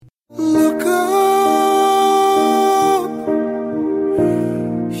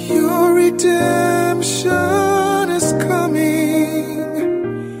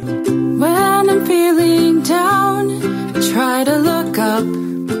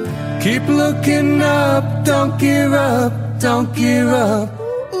Keep looking up, don't give up, don't give up.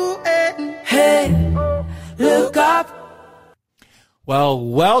 Hey, look up. Well,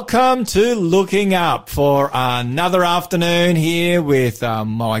 welcome to Looking Up for another afternoon here with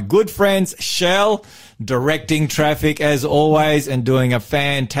my good friends Shell, directing traffic as always and doing a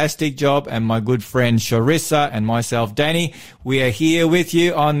fantastic job, and my good friend Sharissa and myself, Danny. We are here with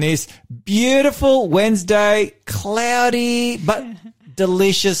you on this beautiful Wednesday, cloudy but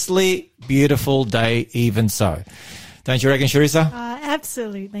deliciously beautiful day even so. Don't you reckon, Sharissa?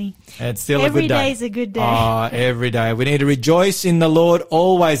 Absolutely. It's still a good day. Every day is a good day. Oh, every day. We need to rejoice in the Lord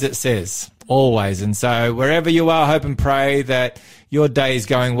always, it says. Always. And so wherever you are, hope and pray that your day is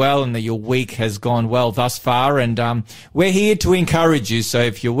going well and that your week has gone well thus far. And we're here to encourage you. So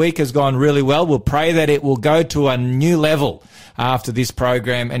if your week has gone really well, we'll pray that it will go to a new level after this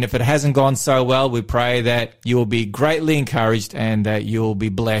program. And if it hasn't gone so well, we pray that you will be greatly encouraged and that you'll be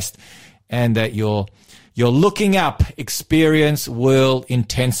blessed and that your looking up experience will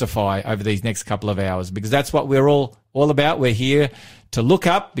intensify over these next couple of hours, because that's what we're all about. We're here to look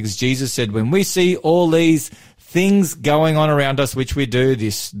up, because Jesus said when we see all these things going on around us, which we do,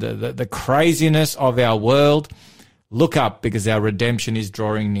 the craziness of our world, look up, because our redemption is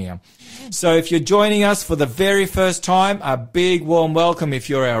drawing near. So if you're joining us for the very first time, a big warm welcome. If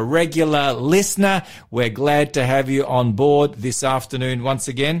you're a regular listener, we're glad to have you on board this afternoon once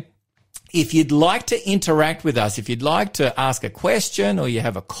again. If you'd like to interact with us, if you'd like to ask a question or you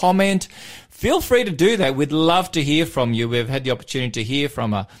have a comment, feel free to do that. We'd love to hear from you. We've had the opportunity to hear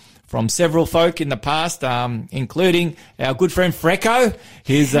from several folk in the past, including our good friend Freco.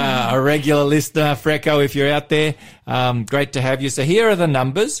 He's a regular listener. Freco, if you're out there, great to have you. So here are the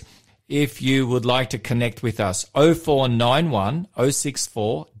numbers if you would like to connect with us. 0491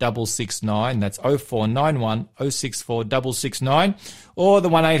 064 669. That's 0491 064 669. Or the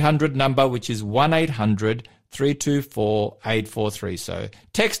 1-800 number, which is 1-800-324-843. So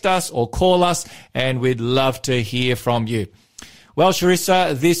text us or call us, and we'd love to hear from you. Well,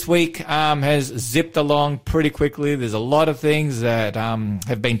 Sharissa, this week has zipped along pretty quickly. There's a lot of things that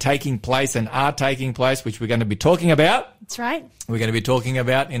have been taking place and are taking place, which we're going to be talking about. That's right. We're going to be talking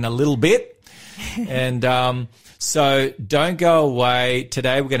about in a little bit. And so don't go away.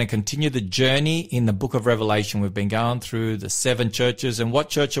 Today we're going to continue the journey in the book of Revelation. We've been going through the 7 churches. And what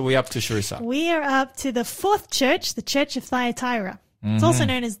church are we up to, Sharissa? We are up to the 4th church, the Church of Thyatira. It's also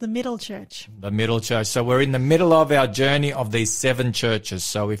known as the Middle Church. The Middle Church. So we're in the middle of our journey of these 7 churches.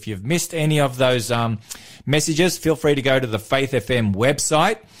 So if you've missed any of those messages, feel free to go to the Faith FM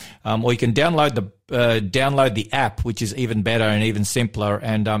website, or you can download the app, which is even better and even simpler,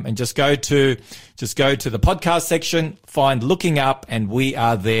 and just go to the podcast section, find Looking Up, and we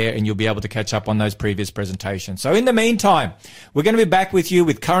are there, and you'll be able to catch up on those previous presentations. So in the meantime, we're going to be back with you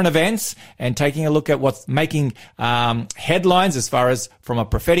with current events and taking a look at what's making headlines as far as from a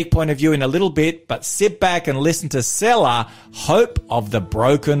prophetic point of view in a little bit, but sit back and listen to Selah, Hope of the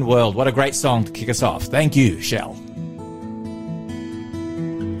Broken World. What a great song to kick us off. Thank you, Shell.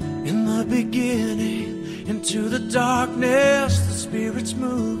 In the beginning, into the darkness, the Spirit's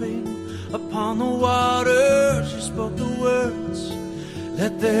moving upon the waters. You spoke the words,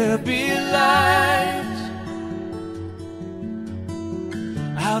 let there be light.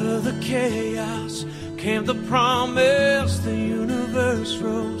 Out of the chaos came the promise. The universe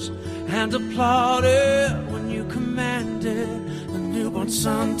rose and applauded when you commanded the newborn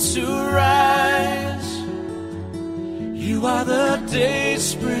sun to rise. You are the day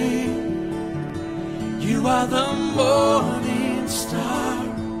spring, you are the morning star.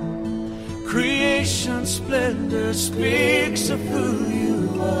 Creation splendor speaks of who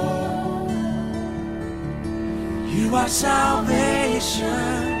you are. You are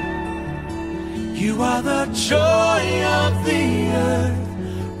salvation, you are the joy of the earth.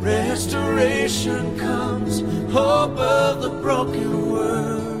 Restoration comes, hope of the broken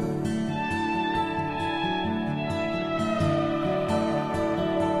world.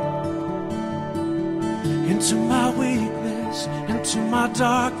 Into my weakness, into my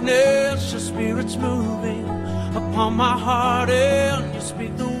darkness, your Spirit's moving upon my heart, and you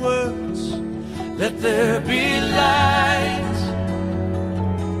speak the words, let there be light.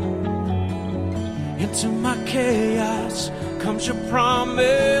 Into my chaos comes your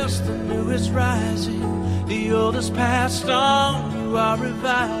promise, the new is rising, the old is passed on. You are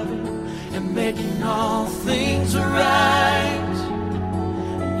reviving and making all things right.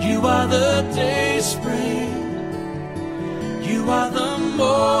 You are the day spring, you are the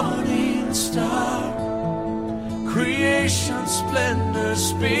morning star. Creation splendor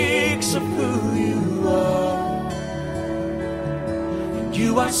speaks of who you are.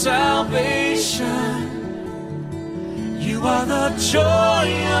 You are salvation. You are the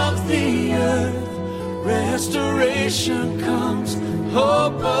joy of the earth. Restoration comes,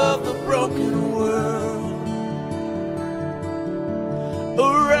 hope of the broken world.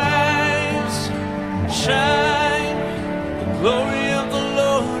 Arise, shine, the glory of the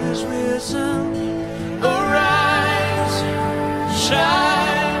Lord is risen. Arise,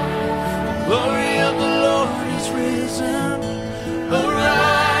 shine, the glory of the Lord is risen.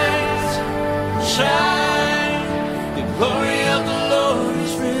 Arise, shine, the glory of the Lord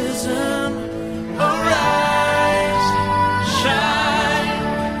is risen. Arise, shine,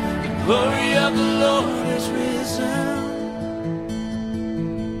 the glory of the Lord is risen.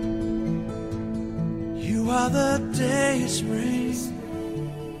 You are the day spring,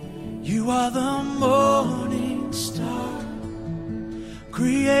 you are the morning star.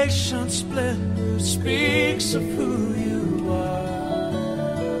 Creation splendor speaks of who you are.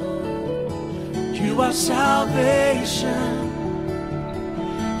 You are salvation.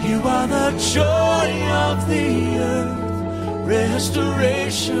 You are the joy of the earth.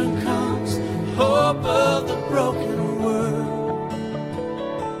 Restoration comes, hope of the broken world.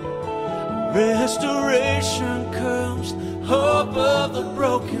 Restoration comes, hope of the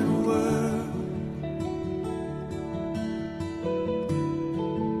broken world.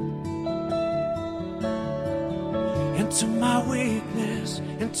 Into my weakness,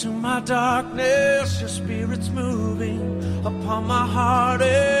 into my darkness, your spirit's moving upon my heart,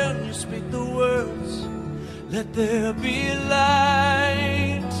 and you speak the words, let there be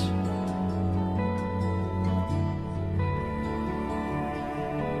light.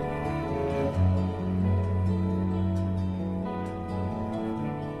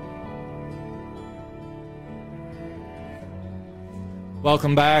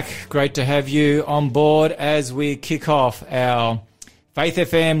 Welcome back. Great to have you on board as we kick off our Faith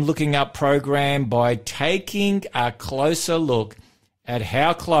FM Looking Up program by taking a closer look at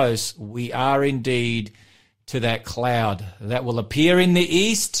how close we are indeed to that cloud that will appear in the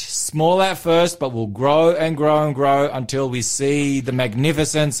east, small at first, but will grow and grow and grow until we see the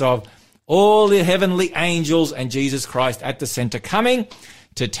magnificence of all the heavenly angels and Jesus Christ at the center coming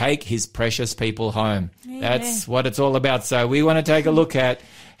to take his precious people home. Amen. That's what it's all about. So we want to take a look at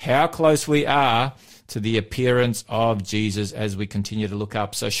how close we are to the appearance of Jesus as we continue to look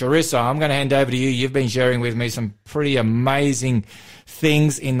up. So Charissa, I'm going to hand over to you. You've been sharing with me some pretty amazing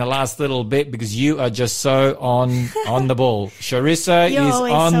things in the last little bit because you are just so on the ball. Charissa You're is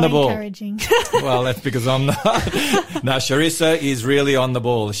on so the ball. Encouraging. Well, that's because I'm not. No, Charissa is really on the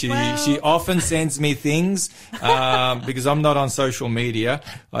ball. She often sends me things because I'm not on social media.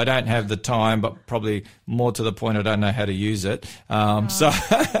 I don't have the time, but probably more to the point, I don't know how to use it. No.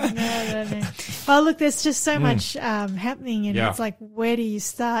 Well, look, there's just so much happening, and it's like, where do you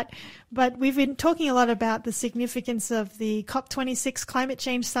start? But we've been talking a lot about the significance of the COP26 climate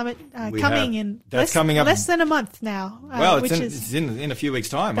change summit coming in less than a month now. Well, it's in a few weeks'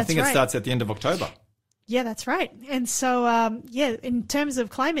 time. I think it starts at the end of October. Yeah, that's right. And so, in terms of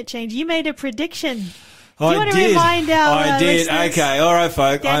climate change, you made a prediction. Do you want to remind our listeners? Okay, all right,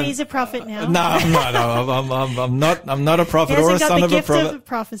 folk. Danny's a prophet now. No, I'm not. I'm not a prophet or a son of a prophet. He hasn't got the gift of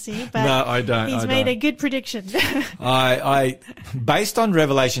prophecy, but no, I don't. He's made a good prediction. I based on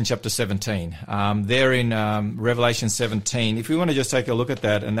Revelation chapter 17. There in Revelation 17. If we want to just take a look at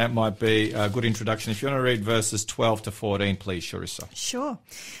that, and that might be a good introduction. If you want to read verses 12 to 14, please, Charissa. Sure.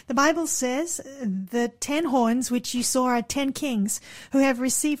 The Bible says, "The 10 horns which you saw are 10 kings who have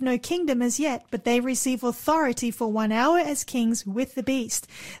received no kingdom as yet, but they receive authority for 1 hour as kings with the beast.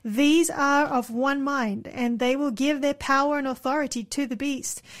 These are of one mind, and they will give their power and authority to the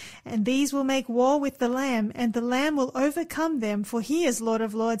beast. And these will make war with the Lamb, and the Lamb will overcome them, for he is Lord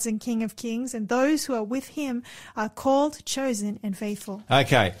of lords and King of kings, and those who are with him are called, chosen, and faithful."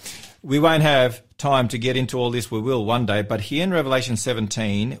 Okay. We won't have time to get into all this. We will one day. But here in Revelation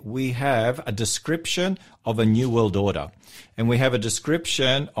 17, we have a description of a new world order. And we have a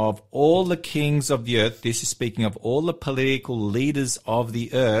description of all the kings of the earth. This is speaking of all the political leaders of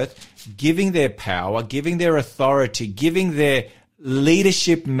the earth, giving their power, giving their authority, giving their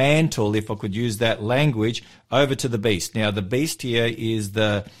leadership mantle, if I could use that language, over to the beast. Now, the beast here is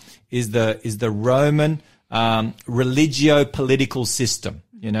the Roman religio-political system.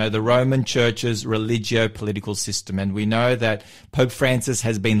 You know, the Roman Church's religio-political system. And we know that Pope Francis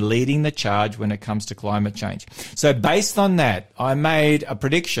has been leading the charge when it comes to climate change. So based on that, I made a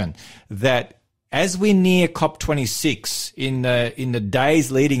prediction that as we near COP26, in the days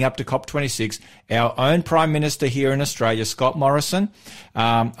leading up to COP26, our own Prime Minister here in Australia, Scott Morrison,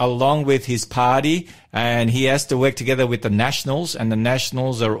 along with his party, and he has to work together with the Nationals, and the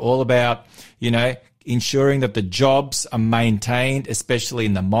Nationals are all about, ensuring that the jobs are maintained, especially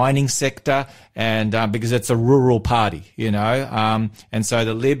in the mining sector, and because it's a rural party, and so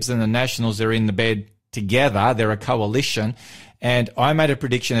the Libs and the Nationals are in the bed together. They're a coalition. And I made a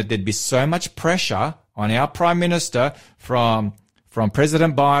prediction that there'd be so much pressure on our Prime Minister from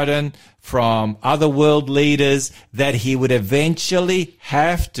President Biden, from other world leaders, that he would eventually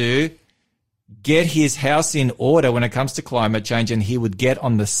have to get his house in order when it comes to climate change, and he would get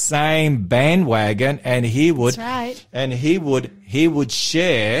on the same bandwagon, and he would, That's right. and he would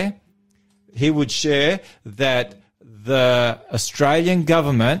share that the Australian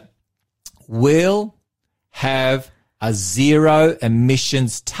government will have a zero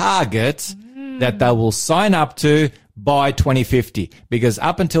emissions target that they will sign up to by 2050. Because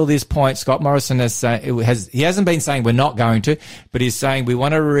up until this point, Scott Morrison he hasn't been saying we're not going to, but he's saying we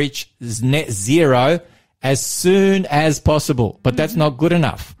want to reach net zero as soon as possible. But that's not good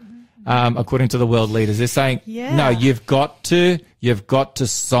enough, according to the world leaders. They're saying, no, you've got to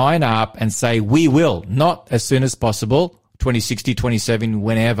sign up and say we will, not as soon as possible, 2060, 27,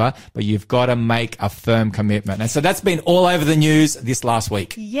 whenever, but you've got to make a firm commitment. And so that's been all over the news this last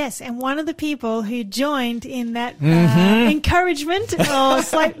week. Yes, and one of the people who joined in that encouragement or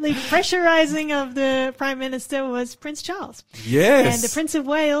slightly pressurizing of the Prime Minister was Prince Charles. Yes. And the Prince of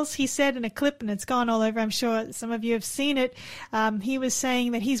Wales, he said in a clip, and it's gone all over, I'm sure some of you have seen it, he was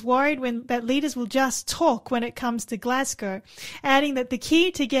saying that he's worried that leaders will just talk when it comes to Glasgow, adding that the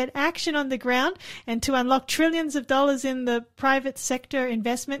key to get action on the ground and to unlock trillions of dollars in the private sector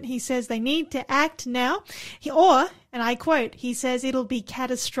investment, he says they need to act now, and I quote, he says it'll be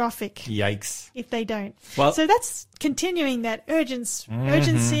catastrophic. Yikes. If they don't. Well, so that's continuing that urgency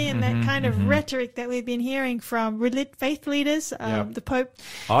and that kind of rhetoric that we've been hearing from faith leaders, the Pope.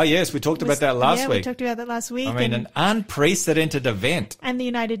 Oh, yes, we talked about that last week. We talked about that last week. I mean, an unprecedented event. And the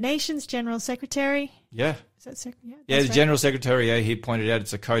United Nations General Secretary. Yeah. Is that the General Secretary, he pointed out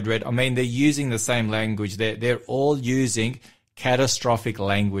it's a code red. I mean, they're using the same language. They're all using catastrophic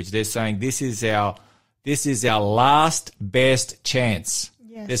language. They're saying this is our last best chance.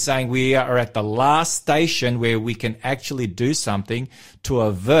 Yes. They're saying we are at the last station where we can actually do something to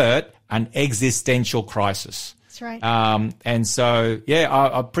avert an existential crisis. That's right. And so,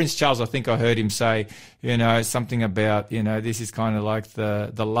 Prince Charles, I think I heard him say, something about, this is kind of like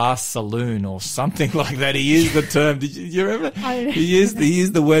the last saloon or something like that. He used the term. Did you remember? He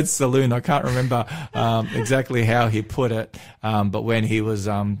used the word saloon. I can't remember exactly how he put it. But when he was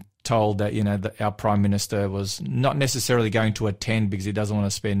told that, that our Prime Minister was not necessarily going to attend because he doesn't want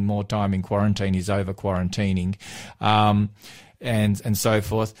to spend more time in quarantine. He's over quarantining. And so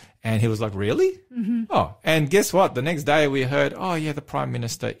forth. And he was like, really? Mm-hmm. Oh, and guess what? The next day we heard, the Prime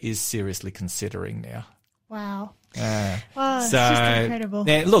Minister is seriously considering now. Wow. It's just incredible.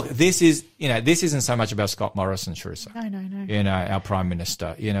 Now, look, this isn't so much about Scott Morrison, Sharissa. No. Our Prime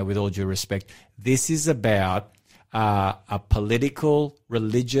Minister, with all due respect. This is about a political,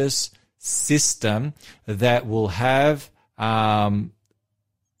 religious system that will have the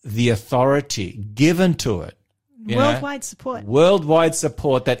authority given to it. Worldwide support. Worldwide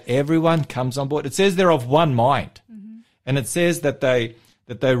support that everyone comes on board. It says they're of one mind. Mm-hmm. And it says that they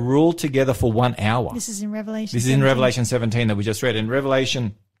rule together for 1 hour. This is in Revelation 17. This is in Revelation 17 that we just read.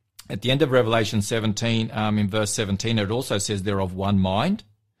 At the end of Revelation 17, in verse 17, it also says they're of one mind.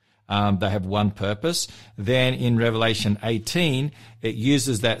 They have one purpose. Then in Revelation 18, it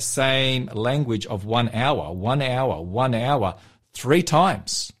uses that same language of 1 hour, 1 hour, 1 hour, 3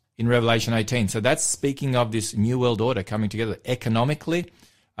 times. In Revelation 18. So that's speaking of this new world order coming together economically,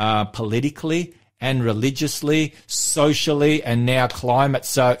 politically, and religiously, socially, and now climate.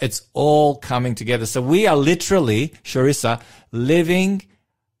 So it's all coming together. So we are literally, Sharissa, living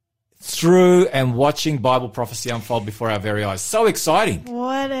through and watching Bible prophecy unfold before our very eyes. So exciting.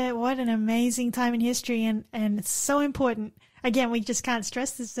 What an amazing time in history, and it's so important. Again, we just can't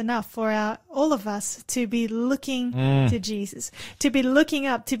stress this enough for all of us to be looking to Jesus, to be looking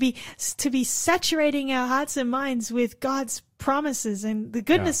up, to be saturating our hearts and minds with God's promises and the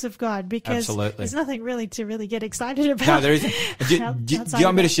goodness of God, because there's nothing really to really get excited about. No, there isn't. Do you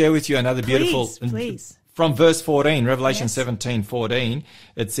want me to share with you another beautiful? Please. From verse 14, Revelation 17:14,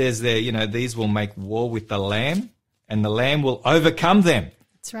 it says there, these will make war with the Lamb, and the Lamb will overcome them.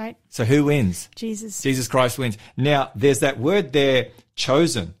 That's right. So who wins? Jesus Christ wins. Now, there's that word there,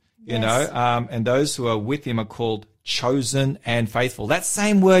 chosen, and those who are with him are called chosen and faithful. That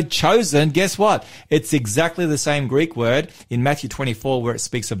same word chosen, guess what? It's exactly the same Greek word in Matthew 24 where it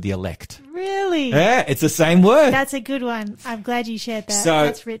speaks of the elect. Really? Yeah, it's the same word. That's a good one. I'm glad you shared that. So,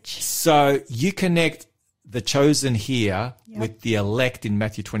 That's rich. So you connect the chosen here with the elect in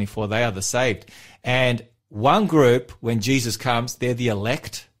Matthew 24. They are the saved. And one group, when Jesus comes, they're the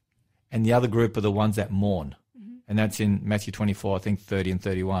elect, and the other group are the ones that mourn. And that's in Matthew 24, I think 30 and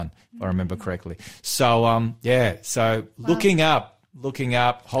 31, if I remember correctly. So, looking up,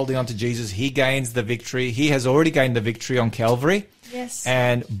 holding on to Jesus, he gains the victory. He has already gained the victory on Calvary. Yes.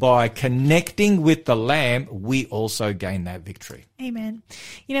 And by connecting with the Lamb, we also gain that victory. Amen.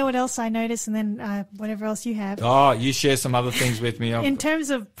 You know what else I noticed, and then whatever else you have. Oh, you share some other things with me. In terms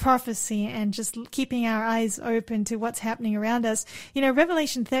of prophecy and just keeping our eyes open to what's happening around us,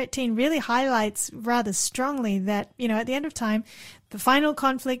 Revelation 13 really highlights rather strongly that, at the end of time, the final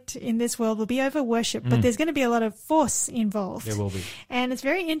conflict in this world will be over worship, but there's going to be a lot of force involved. There will be. And it's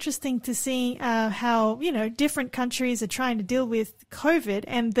very interesting to see how, different countries are trying to deal with COVID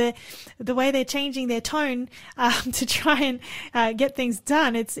and the way they're changing their tone to try and get things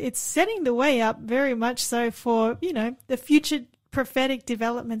done. It's setting the way up very much so for, the future prophetic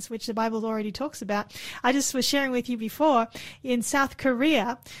developments, which the Bible already talks about. I just was sharing with you before, in South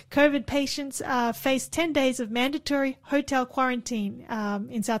Korea, COVID patients face 10 days of mandatory hotel quarantine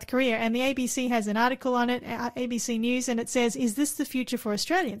in South Korea. And the ABC has an article on it, ABC News, and it says, is this the future for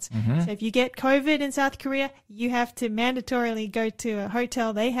Australians? So if you get COVID in South Korea, you have to mandatorily go to a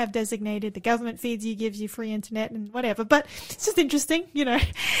hotel they have designated. The government feeds you, gives you free internet and whatever. But it's just interesting,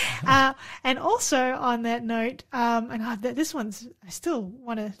 and also on that note, this one's, I still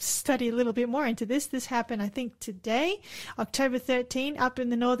want to study a little bit more into this. This happened, I think, today, October 13, up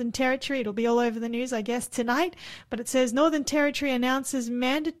in the Northern Territory. It'll be all over the news, I guess, tonight. But it says Northern Territory announces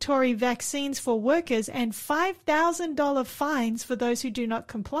mandatory vaccines for workers and $5,000 fines for those who do not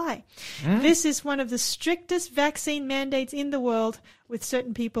comply. This is one of the strictest vaccine mandates in the world, with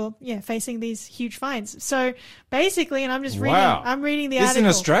certain people, facing these huge fines. So basically, and I'm just reading the article. This in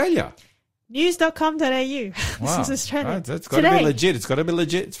Australia. News.com.au. This is Australia. Right, it's got to be legit. It's got to be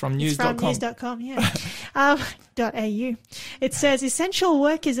legit. It's from news.com. It's from news.com, .au. It says essential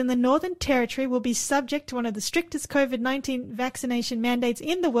workers in the Northern Territory will be subject to one of the strictest COVID-19 vaccination mandates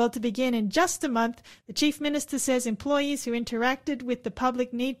in the world to begin in just a month. The Chief Minister says employees who interacted with the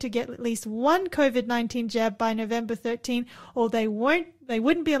public need to get at least one COVID-19 jab by November 13, or they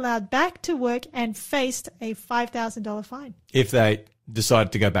wouldn't be allowed back to work and faced a $5,000 fine. If they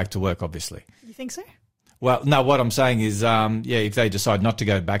decided to go back to work, obviously. You think so? Well, no, what I'm saying is, if they decide not to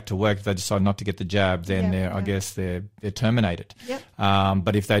go back to work, if they decide not to get the jab, then I guess they're terminated. Yep.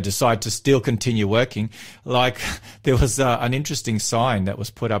 But if they decide to still continue working, like there was an interesting sign that was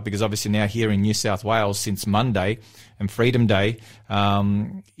put up, because obviously now here in New South Wales, since Monday and Freedom Day,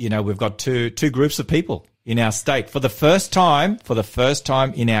 we've got two groups of people in our state. For the first time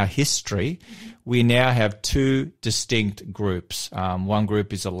in our history, we now have two distinct groups. One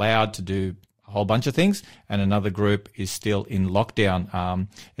group is allowed to do a whole bunch of things, and another group is still in lockdown,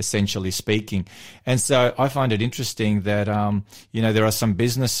 essentially speaking. And so I find it interesting that, there are some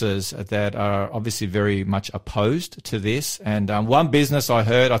businesses that are obviously very much opposed to this. And one business I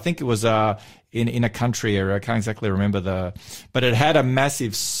heard, I think it was in a country area, I can't exactly remember but it had a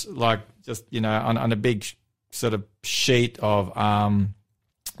massive, on a big sort of sheet of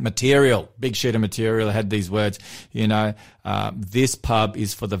big sheet of material, had these words, this pub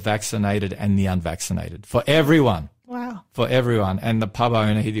is for the vaccinated and the unvaccinated, for everyone. Wow. For everyone. And the pub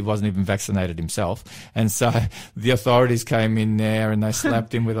owner, he wasn't even vaccinated himself. And so the authorities came in there and they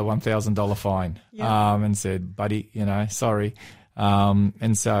slapped him with a $1,000 fine, and said, buddy, sorry.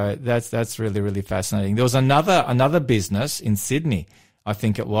 And so that's really, really fascinating. There was another business in Sydney, I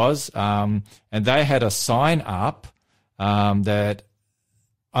think it was, and they had a sign up, that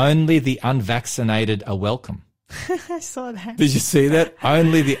only the unvaccinated are welcome. I saw that. Did you see that?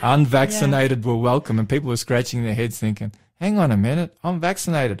 Only the unvaccinated were welcome. And people were scratching their heads thinking, hang on a minute, I'm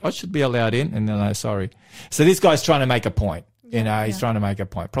vaccinated. I should be allowed in. And then, no, sorry. So this guy's trying to make a point. He's trying to make a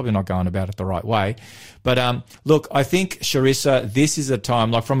point. Probably not going about it the right way. But look, I think, Sharissa, this is a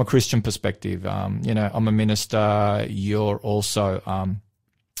time, like from a Christian perspective, I'm a minister. You're also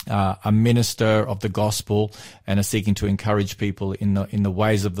a minister of the gospel and are seeking to encourage people in the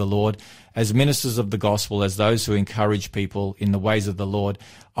ways of the Lord. As ministers of the gospel, as those who encourage people in the ways of the Lord,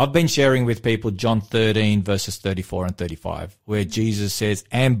 I've been sharing with people John 13 verses 34 and 35, where Jesus says,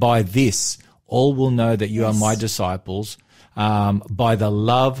 and by this all will know that you are my disciples, by the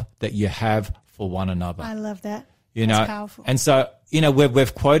love that you have for one another. I love that. That's powerful. And so,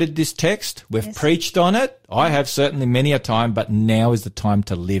 we've quoted this text, we've preached on it. I have certainly many a time, but now is the time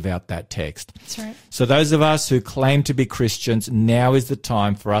to live out that text. That's right. So those of us who claim to be Christians, now is the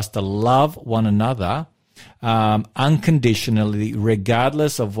time for us to love one another unconditionally,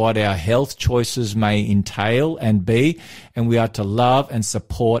 regardless of what our health choices may entail and be, and we are to love and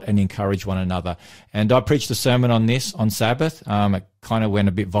support and encourage one another. And I preached a sermon on this on Sabbath. It kind of went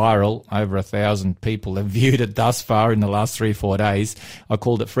a bit viral. Over 1,000 people have viewed it thus far in the last 3-4 days. I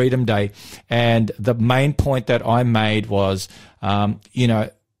called it Freedom Day. And the main point that I made was,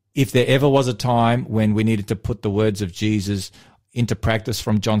 if there ever was a time when we needed to put the words of Jesus into practice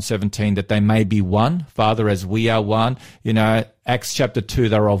from John 17, that they may be one, Father, as we are one. Acts chapter 2,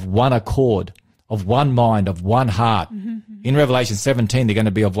 they're of one accord, of one mind, of one heart. Mm-hmm. In Revelation 17, they're going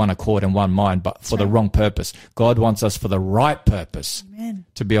to be of one accord and one mind, but for the wrong purpose. God wants us for the right purpose. Amen.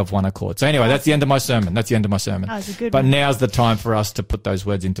 To be of one accord. So anyway, that's the end of my sermon. That was a good one. Now's the time for us to put those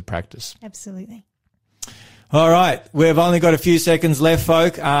words into practice. Absolutely. All right, we've only got a few seconds left,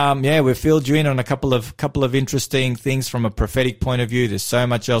 folk. We've filled you in on a couple of interesting things from a prophetic point of view. There's so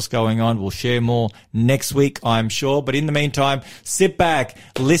much else going on. We'll share more next week, I'm sure. But in the meantime, sit back,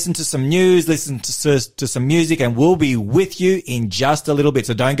 listen to some news, listen to some music, and we'll be with you in just a little bit.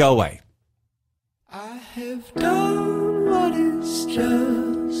 So don't go away. I have done what is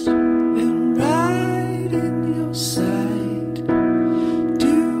just and right in your sight.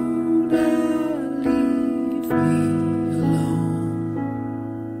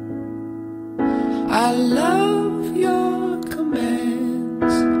 I love your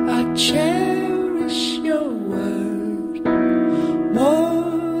commands, I cherish your word,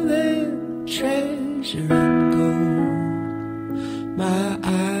 more than treasure and gold, my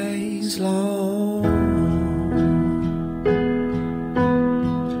eyes long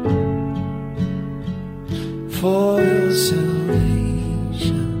for your salvation,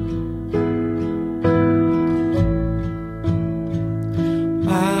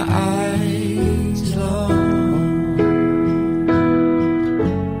 my eyes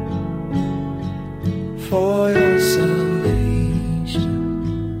for your salvation.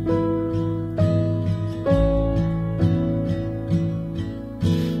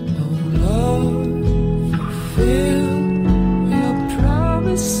 Oh Lord, fulfill your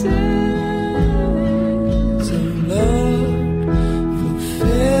promises. Oh Lord,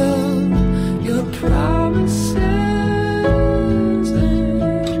 fulfill your promises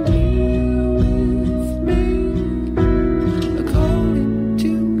and deal with me according to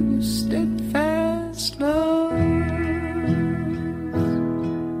your steadfast love.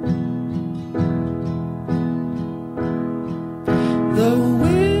 The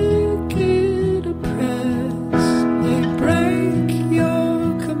wicked oppress, they break your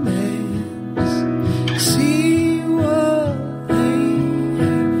commands. See what they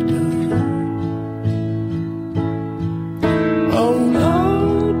have done. Oh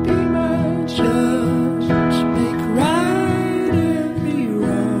Lord, be my judge, make right every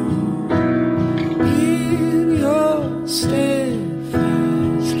wrong. In your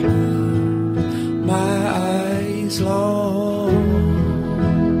steadfast love, my eyes long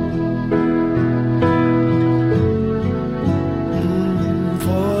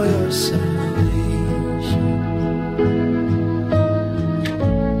for your salvation,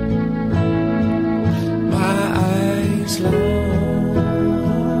 my eyes long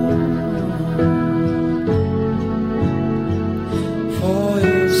for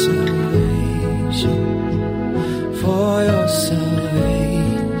your salvation, for your salvation.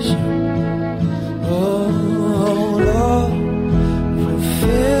 Oh Lord,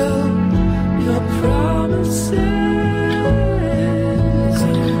 fulfill your promises.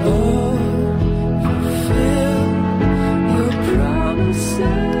 Oh Lord, fulfill your promises.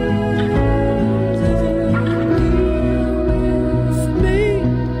 Deal with me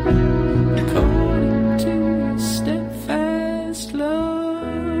according to your steadfast love.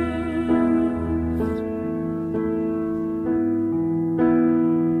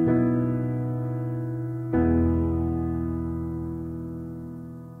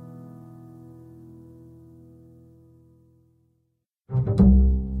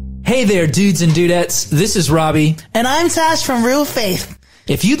 Hey there, dudes and dudettes. This is Robbie. And I'm Tash from Real Faith.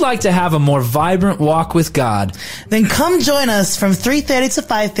 If you'd like to have a more vibrant walk with God, Then come join us from 3:30 to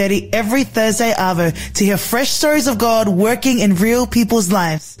 5:30 every Thursday Arvo to hear fresh stories of God working in real people's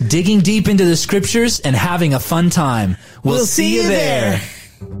lives. digging deep into the scriptures and having a fun time. We'll see you there.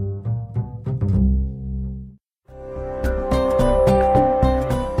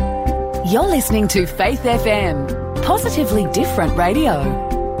 You're listening to Faith FM, positively different radio.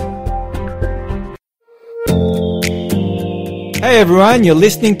 Hey everyone, you're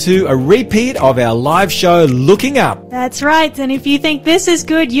listening to a repeat of our live show, Looking Up. That's right. And if you think this is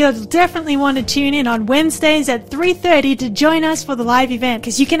good, you'll definitely want to tune in on Wednesdays at 3:30 to join us for the live event,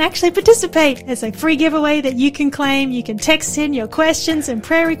 because you can actually participate. There's a free giveaway that you can claim. You can text in your questions and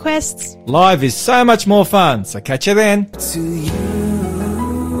prayer requests. Live is so much more fun, so catch you then.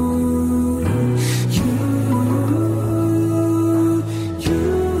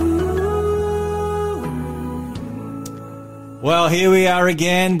 Well, here we are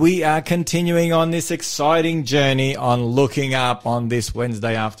again. We are continuing on this exciting journey on Looking Up on this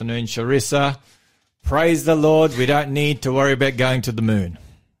Wednesday afternoon. Charissa, praise the Lord. We don't need to worry about going to the moon.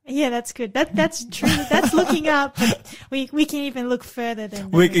 Yeah, that's good. That's true. That's looking up. We can even look further than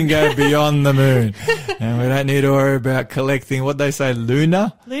that. We can go beyond the moon. And we don't need to worry about collecting, what they say,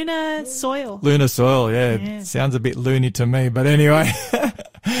 lunar soil. Lunar soil, yeah. Sounds a bit loony to me, but anyway.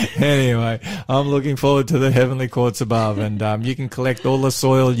 Anyway, I'm looking forward to the heavenly courts above, and you can collect all the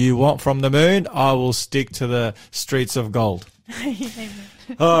soil you want from the moon. I will stick to the streets of gold.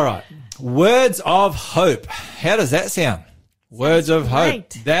 All right. Words of hope. How does that sound? Words of hope.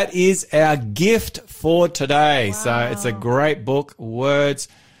 That is our gift for today. Wow. So it's a great book, Words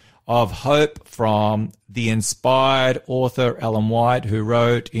of Hope, from the inspired author Ellen White, who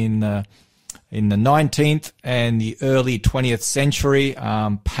wrote in the 19th and the early 20th century.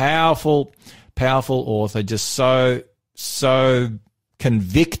 Powerful author, just so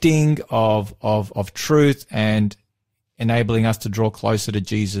convicting of truth and enabling us to draw closer to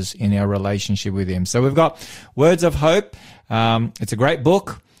Jesus in our relationship with him. So we've got Words of Hope. It's a great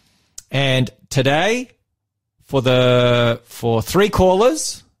book. And today, for 3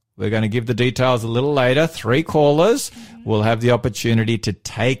 callers, we're going to give the details a little later. 3 callers will have the opportunity to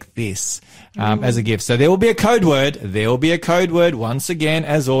take this as a gift. So there will be a code word. There will be a code word. Once again,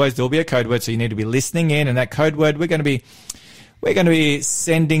 as always, there will be a code word. So you need to be listening in. And that code word, we're going to be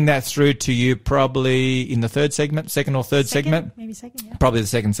sending that through to you probably in the second or third segment. Maybe second, yeah. Probably the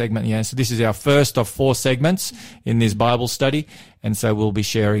second segment, yeah. So this is our first of 4 segments in this Bible study. And so we'll be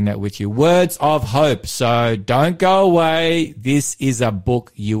sharing that with you. Words of Hope. So don't go away. This is a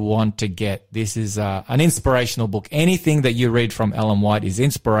book you want to get. This is an inspirational book. Anything that you read from Ellen White is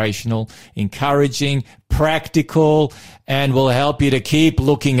inspirational, encouraging, practical, and will help you to keep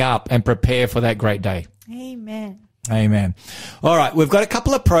looking up and prepare for that great day. Amen. Amen. All right. We've got a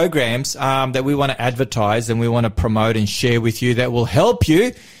couple of programs that we want to advertise and we want to promote and share with you that will help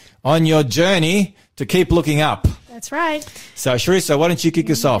you on your journey to keep looking up. That's right. So, Charissa, why don't you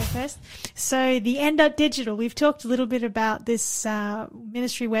kick us off? First. So, the N.Digital, we've talked a little bit about this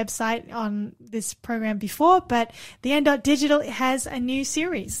ministry website on this program before, but the N.Digital has a new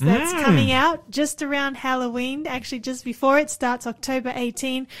series that's coming out just around Halloween, actually just before it starts October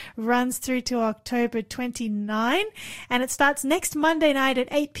 18, runs through to October 29, and it starts next Monday night at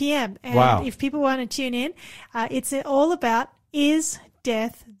 8 p.m. And if people want to tune in, it's all about, is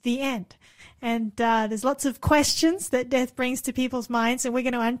death the end? And there's lots of questions that death brings to people's minds, and we're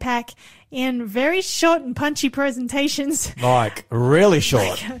going to unpack in very short and punchy presentations. Like, really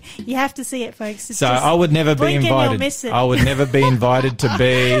short. You have to see it, folks. It's so I would never be invited. I would never be invited to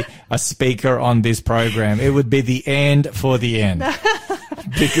be a speaker on this program. It would be the end for the end.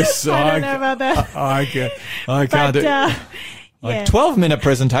 Because I don't know about that. I can't do it. Like 12-minute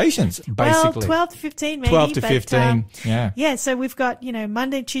presentations, basically. Well, 12 to 15 maybe. 12 to 15, yeah. Yeah, so we've got,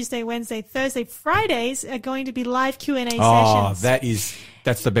 Monday, Tuesday, Wednesday, Thursday, Fridays are going to be live Q&A sessions. Oh,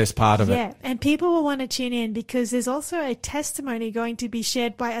 that's the best part of it. Yeah, and people will want to tune in because there's also a testimony going to be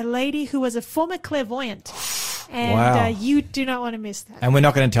shared by a lady who was a former clairvoyant. And you do not want to miss that. And we're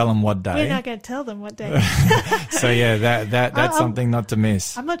not going to tell them what day. We're not going to tell them what day. So, yeah, that's something not to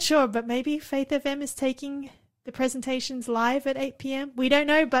miss. I'm not sure, but maybe Faith FM is taking the presentations live at 8 p.m. We don't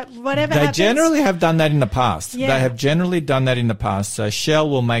know, but whatever happens. They generally have done that in the past. Yeah. They have generally done that in the past. So Shell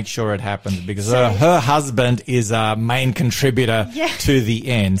will make sure it happens because her husband is a main contributor to the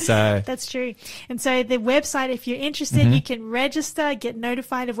end. So that's true. And so the website, if you're interested, you can register, get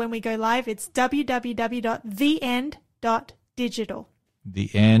notified of when we go live. It's www.theend.digital.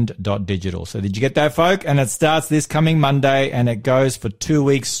 Theend.digital. So did you get that, folk? And it starts this coming Monday and it goes for 2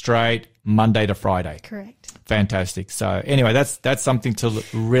 weeks straight, Monday to Friday. Correct. Fantastic. So anyway, that's something to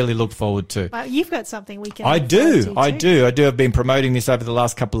really look forward to. Well, you've got something we can. I do. I've been promoting this over the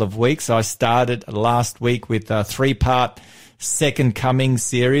last couple of weeks. I started last week with a 3-part Second Coming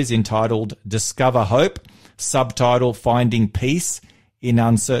series entitled Discover Hope, subtitle Finding Peace in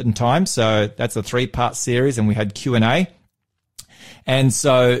Uncertain Times. So that's a 3-part series, and we had Q&A. And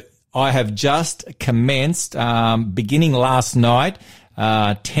so I have just commenced, beginning last night,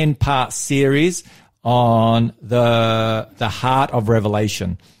 10-part series on the heart of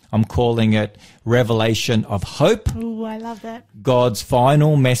Revelation. I'm calling it Revelation of Hope. Ooh, I love that. God's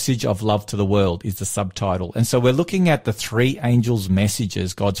final message of love to the world is the subtitle. And so we're looking at the three angels'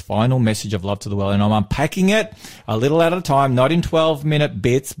 messages, God's final message of love to the world. And I'm unpacking it a little at a time, not in 12-minute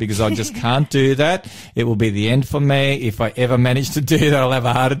bits, because I just can't do that. It will be the end for me. If I ever manage to do that, I'll have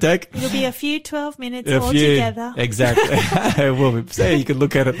a heart attack. It'll be a few 12 minutes altogether. Exactly. It will be. So you could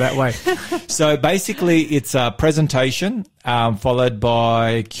look at it that way. So basically, it's a presentation followed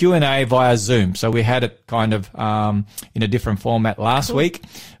by Q&A via Zoom. So we had it kind of in a different format last week,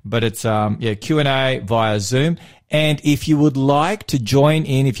 but it's Q&A via Zoom. And if you would like to join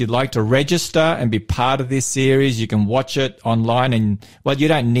in, if you'd like to register and be part of this series, you can watch it online. And well, you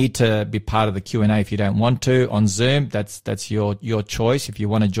don't need to be part of the Q&A if you don't want to on Zoom. That's your choice if you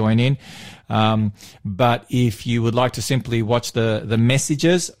want to join in. But if you would like to simply watch the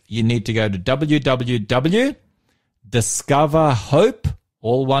messages, you need to go to www.discoverhope,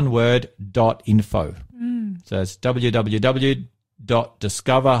 all one word, .info. So it's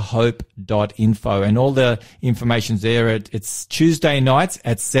www.discoverhope.info, and all the information's there. It's Tuesday nights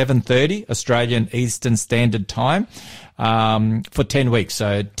at 7:30 Australian Eastern Standard Time for 10 weeks.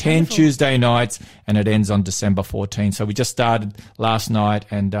 So 10 Wonderful. Tuesday nights, and it ends on December 14. So we just started last night,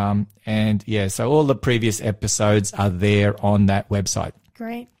 and so all the previous episodes are there on that website.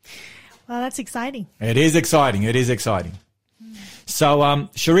 Great. Well, that's exciting. It is exciting. So,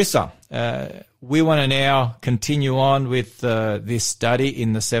 Sharissa, we want to now continue on with this study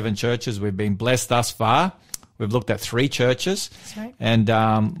in the 7 churches. We've been blessed thus far. We've looked at 3 churches. That's right.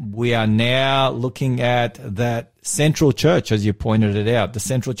 And we are now looking at that central church, as you pointed it out, the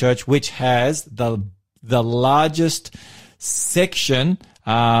central church, which has the largest section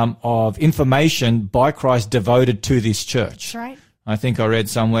of information by Christ devoted to this church. That's right. I think I read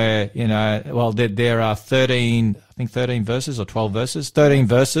somewhere, there are 13 verses or 12 verses, 13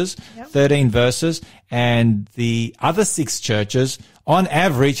 verses, Yep. 13 verses, and the other 6 churches on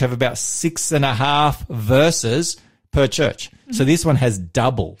average have about 6.5 verses per church. Mm-hmm. So this one has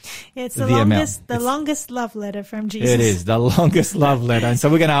double it's the longest love letter from Jesus. It is the longest love letter. And so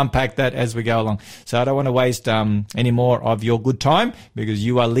we're going to unpack that as we go along. So I don't want to waste any more of your good time, because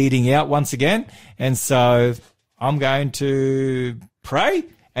you are leading out once again. And so I'm going to pray,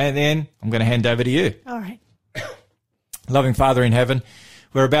 and then I'm going to hand over to you. All right. Loving Father in heaven,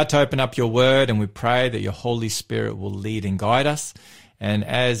 we're about to open up your word, and we pray that your Holy Spirit will lead and guide us. And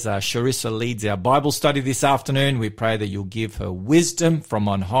as Sharissa leads our Bible study this afternoon, we pray that you'll give her wisdom from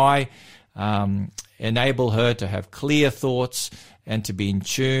on high, enable her to have clear thoughts and to be in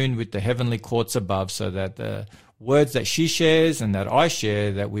tune with the heavenly courts above, so that the words that she shares and that I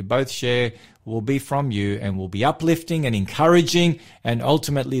share, that we both share, will be from you and will be uplifting and encouraging and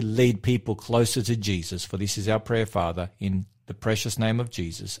ultimately lead people closer to Jesus. For this is our prayer, Father, in the precious name of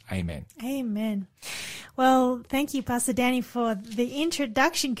Jesus. Amen. Amen. Well, thank you, Pastor Danny, for the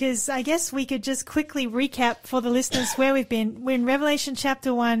introduction, because I guess we could just quickly recap for the listeners where we've been. We're in Revelation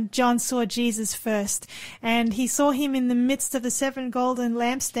chapter 1. John saw Jesus first, and he saw him in the midst of the 7 golden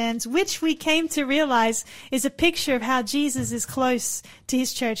lampstands, which we came to realize is a picture of how Jesus is close to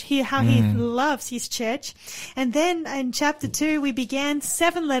his church, how he loves his church. And then in chapter 2, we began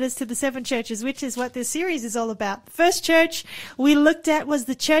 7 letters to the 7 churches, which is what this series is all about. The first church we looked at was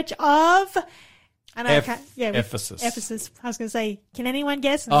the church of... Ephesus. Ephesus. I was going to say, can anyone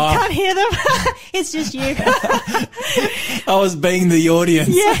guess? I can't hear them. It's just you. I was being the audience.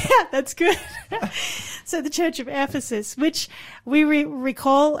 Yeah, that's good. So the church of Ephesus, which we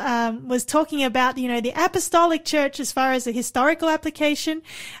recall was talking about, the apostolic church as far as a historical application,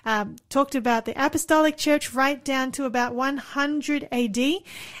 talked about the apostolic church right down to about 100 AD,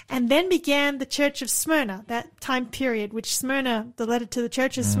 and then began the church of Smyrna, that time period, which Smyrna, the letter to the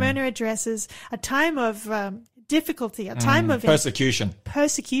church of Smyrna addresses, a time of difficulty, a time of persecution.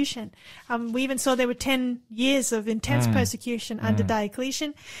 We even saw there were 10 years of intense persecution under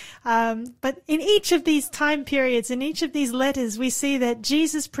Diocletian. But in each of these time periods, in each of these letters, we see that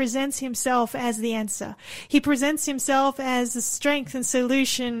Jesus presents himself as the answer. He presents himself as the strength and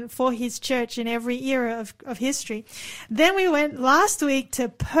solution for his church in every era of history. Then we went last week to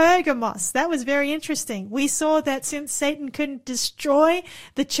Pergamos. That was very interesting. We saw that since Satan couldn't destroy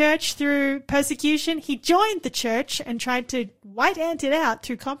the church through persecution, he joined the church and tried to white ant it out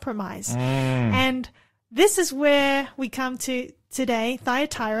through compromise. And this is where we come to today,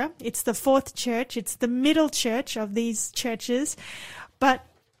 Thyatira. It's the 4th church. It's the middle church of these churches. But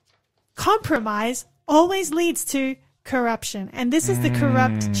compromise always leads to corruption. And this is the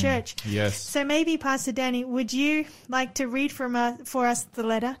corrupt church. Yes. So maybe, Pastor Danny, would you like to read for us the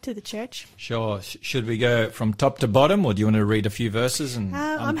letter to the church? Sure. Should we go from top to bottom, or do you want to read a few verses and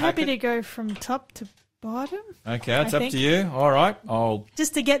I'm happy to go from top to bottom. Okay, it's up to you. All right.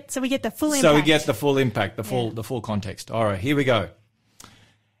 Just to get, so we get the full impact. So we get the full impact, the full context. All right, here we go.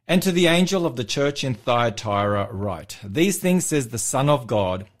 And to the angel of the church in Thyatira write, these things says the Son of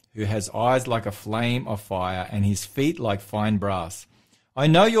God, who has eyes like a flame of fire and his feet like fine brass. I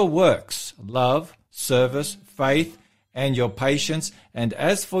know your works, love, service, faith, and your patience, and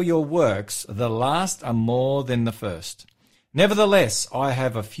as for your works, the last are more than the first. Nevertheless, I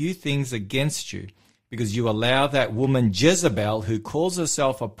have a few things against you, because you allow that woman Jezebel, who calls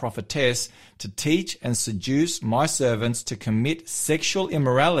herself a prophetess, to teach and seduce my servants to commit sexual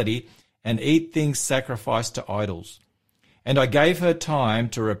immorality and eat things sacrificed to idols. And I gave her time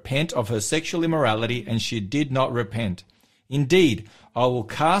to repent of her sexual immorality, and she did not repent. Indeed, I will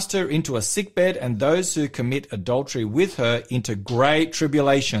cast her into a sickbed, and those who commit adultery with her into great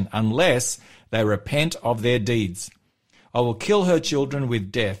tribulation, unless they repent of their deeds. I will kill her children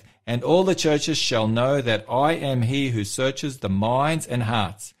with death, and all the churches shall know that I am he who searches the minds and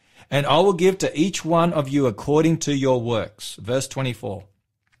hearts. And I will give to each one of you according to your works. Verse 24.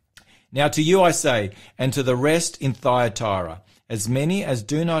 Now to you I say, and to the rest in Thyatira, as many as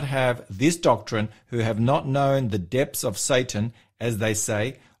do not have this doctrine, who have not known the depths of Satan, as they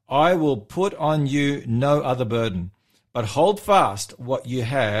say, I will put on you no other burden, but hold fast what you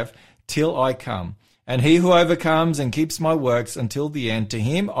have till I come. And he who overcomes and keeps my works until the end, to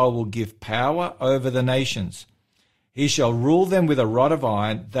him I will give power over the nations. He shall rule them with a rod of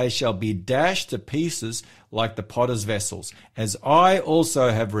iron. They shall be dashed to pieces like the potter's vessels, as I also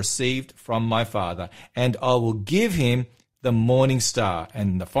have received from my Father. And I will give him the morning star.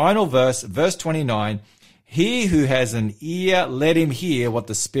 And the final verse, verse 29, he who has an ear, let him hear what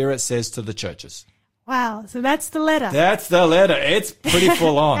the Spirit says to the churches. Wow, so that's the letter. That's the letter. It's pretty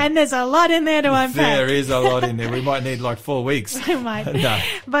full on. And there's a lot in there to unpack. There is a lot in there. We might need like 4 weeks. We might. No.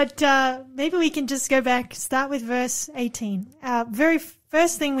 But maybe we can just go back, start with verse 18. Very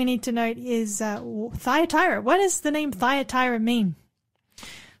first thing we need to note is Thyatira. What does the name Thyatira mean?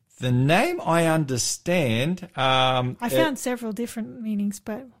 The name, I understand. I found several different meanings,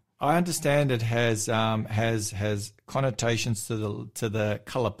 but I understand it has connotations to the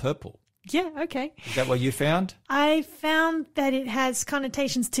color purple. Yeah, okay. Is that what you found? I found that it has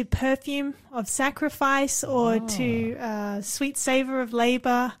connotations to perfume of sacrifice or to sweet savor of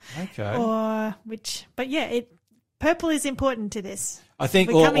labor. Okay. But yeah, purple is important to this. I think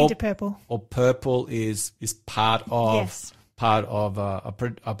we're coming to purple. Or purple is part of yes. part of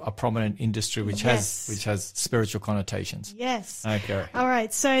a prominent industry which has spiritual connotations. Yes. Okay. All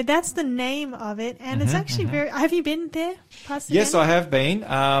right. So that's the name of it, and it's actually very. Have you been there, Pastor? Yes, Danny? I have been.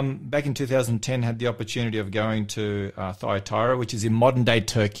 Back in 2010, had the opportunity of going to Thyatira, which is in modern day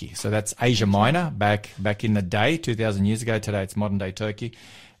Turkey. So that's Asia Minor. Back in the day, 2,000 years ago. Today, it's modern day Turkey.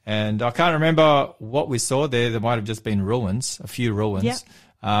 And I can't remember what we saw there. There might have just been ruins, a few ruins. Yep.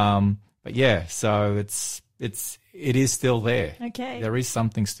 But yeah, so it is still there. Okay. There is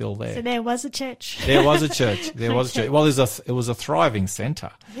something still there. So there was a church. There was a church. There was a church. Well, it was a thriving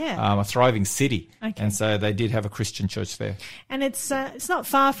center. Yeah. A thriving city. Okay. And so they did have a Christian church there. And it's not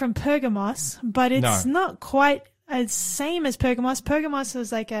far from Pergamos, but it's not quite as same as Pergamos. Pergamos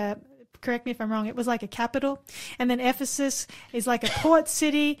was like correct me if I'm wrong, it was like a capital. And then Ephesus is like a port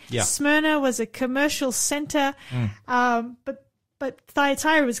city. Yeah. Smyrna was a commercial center. But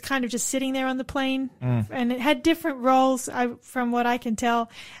Thyatira was kind of just sitting there on the plain, and it had different roles from what I can tell.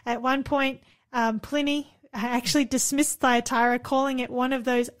 At one point, Pliny actually dismissed Thyatira, calling it one of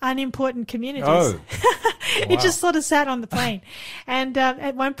those unimportant communities. Oh. It just sort of sat on the plain. And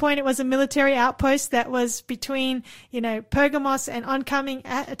at one point, it was a military outpost that was between, Pergamos and oncoming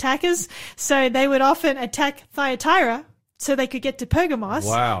attackers. So they would often attack Thyatira so they could get to Pergamos.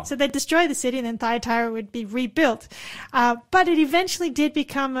 Wow. So they'd destroy the city, and then Thyatira would be rebuilt. But it eventually did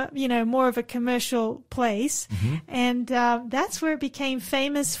become, more of a commercial place. Mm-hmm. And that's where it became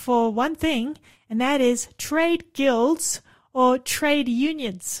famous for one thing, and that is trade guilds or trade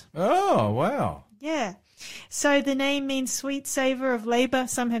unions. Oh, wow. Yeah. So the name means sweet savor of labor.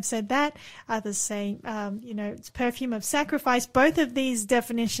 Some have said that. Others say, it's perfume of sacrifice. Both of these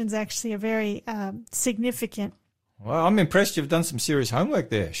definitions actually are very significant. Well, I'm impressed you've done some serious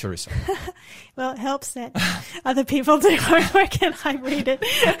homework there, Charissa. Well, it helps that other people do homework and I read it.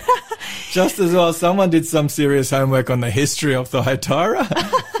 Just as well, someone did some serious homework on the history of Thyatira.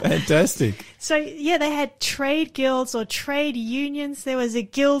 Fantastic. So, yeah, they had trade guilds or trade unions. There was a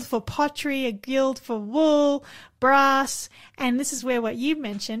guild for pottery, a guild for wool, brass, and this is where what you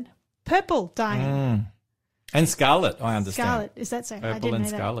mentioned, purple dyeing. And scarlet, I understand. Scarlet, is that so? I Purple didn't and know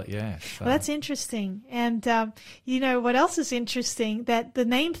that. scarlet, yeah. So. Well, that's interesting. And you know what else is interesting? That the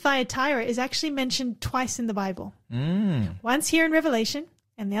name Thyatira is actually mentioned twice in the Bible. Once here in Revelation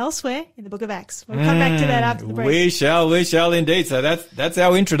and elsewhere in the book of Acts. We'll come back to that after the break. We shall indeed. So that's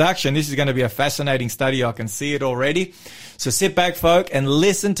our introduction. This is going to be a fascinating study. I can see it already. So sit back, folk, and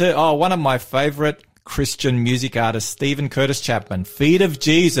listen to one of my favorite Christian music artist, Stephen Curtis Chapman, Feet of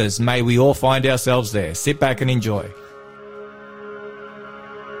Jesus. May we all find ourselves there. Sit back and enjoy.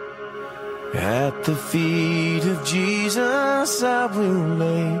 At the feet of Jesus I will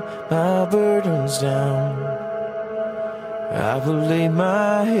lay my burdens down. I will lay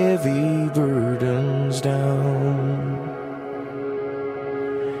my heavy burdens down.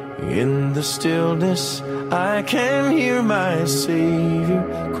 In the stillness I can hear my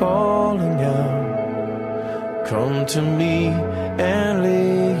Savior calling out, come to me and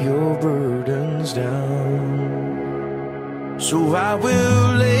lay your burdens down. So I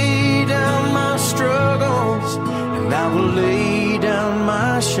will lay down my struggles, and I will lay down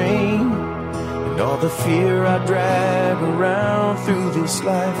my shame, and all the fear I drag around through this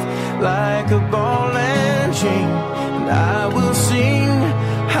life like a ball and chain. And I will sing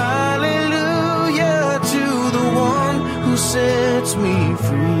hallelujah to the one who sets me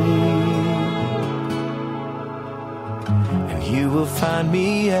free. You will find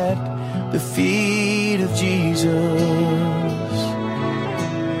me at the feet of Jesus.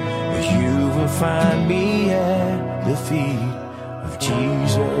 You will find me at the feet of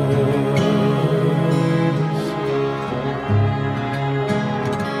Jesus.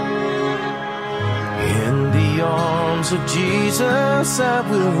 In the arms of Jesus I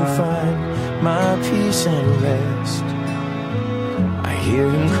will find my peace and rest. I hear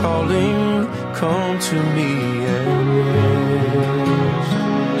him calling, come to me and rest.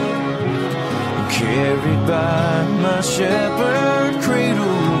 Carried by my shepherd,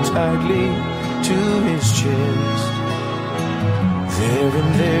 cradled tightly to his chest. There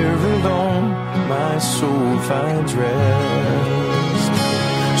and there alone my soul finds rest.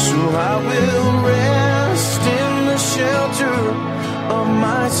 So I will rest in the shelter of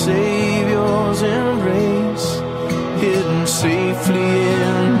my Savior's embrace, hidden safely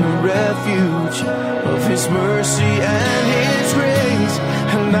in the refuge of his mercy and his grace.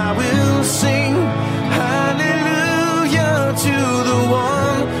 And I will sing hallelujah to the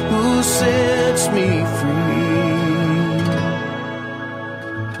one who sets me free.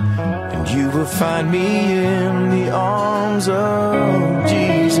 And you will find me in the arms of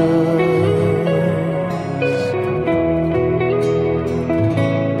Jesus.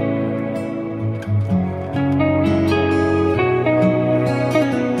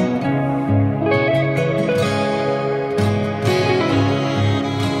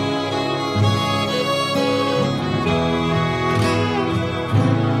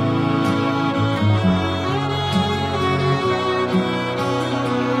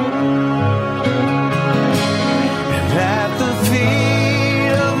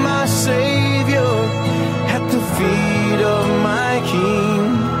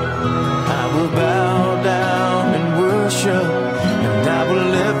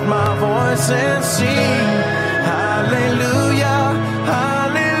 And sing hallelujah,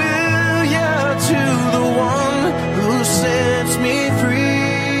 hallelujah to the one who sets me free.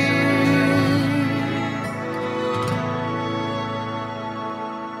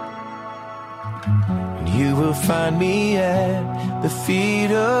 And you will find me at the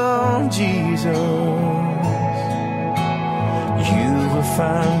feet of Jesus. You will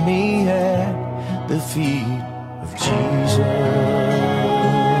find me at the feet of Jesus.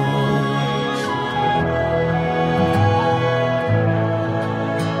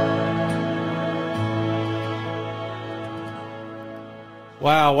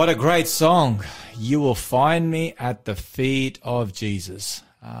 Wow, what a great song. You will find me at the feet of Jesus.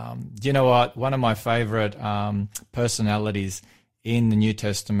 Do you know what? One of my favorite personalities in the New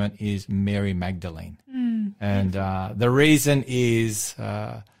Testament is Mary Magdalene. And the reason is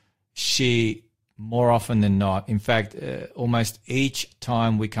she, more often than not, in fact, almost each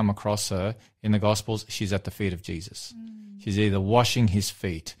time we come across her in the Gospels, she's at the feet of Jesus. She's either washing his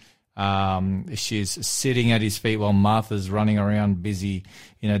feet, she's sitting at his feet while Martha's running around busy,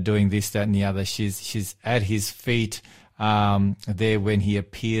 doing this, that, and the other. She's at his feet there when he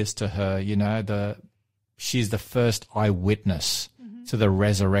appears to her. She's the first eyewitness to the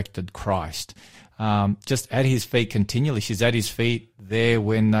resurrected Christ. just at his feet continually. She's at his feet there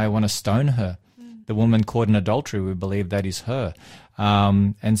when they want to stone her. The woman caught in adultery, we believe that is her.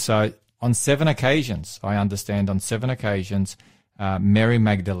 And so on 7 occasions, I understand, on 7 occasions, Mary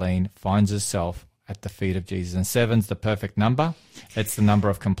Magdalene finds herself at the feet of Jesus. And 7's the perfect number. It's the number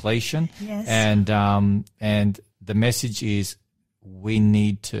of completion. Yes. And the message is we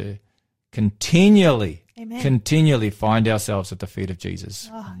need to continually find ourselves at the feet of Jesus.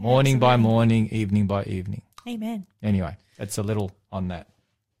 Morning by morning, evening by evening. Amen. Anyway, that's a little on that.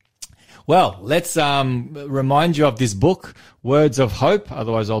 Well, let's remind you of this book, Words of Hope.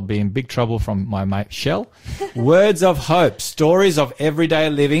 Otherwise, I'll be in big trouble from my mate Shell. Words of Hope, Stories of Everyday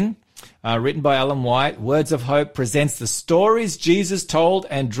Living, written by Ellen White. Words of Hope presents the stories Jesus told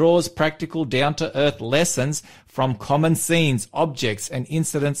and draws practical, down-to-earth lessons from common scenes, objects, and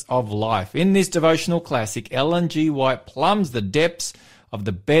incidents of life. In this devotional classic, Ellen G. White plumbs the depths of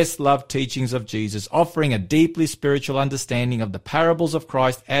the best-loved teachings of Jesus, offering a deeply spiritual understanding of the parables of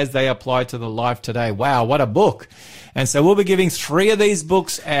Christ as they apply to the life today. Wow, what a book. And so we'll be giving 3 of these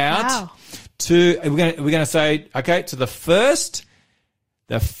books out we're going to say, okay, to the first,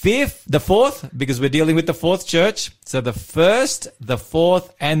 the fifth, the fourth, because we're dealing with the fourth church. So the first, the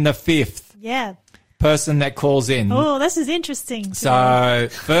fourth, and the fifth person that calls in. Oh, this is interesting. So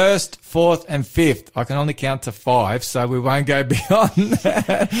first, fourth, and fifth. I can only count to 5, so we won't go beyond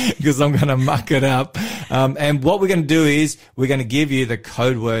that because I'm going to muck it up. And what we're going to do is we're going to give you the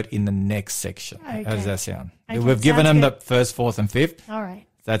code word in the next section. Okay. How does that sound? Okay, we've given them the first, fourth, and fifth. All right.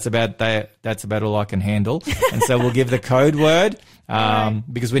 That's about all I can handle. And so we'll give the code word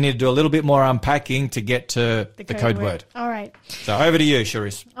because we need to do a little bit more unpacking to get to the code word. All right. So over to you,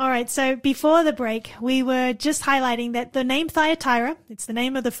 Charisse. All right. So before the break, we were just highlighting that the name Thyatira, it's the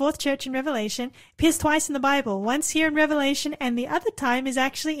name of the fourth church in Revelation, appears twice in the Bible. Once here in Revelation and the other time is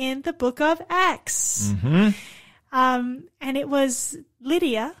actually in the book of Acts. Mm-hmm. And it was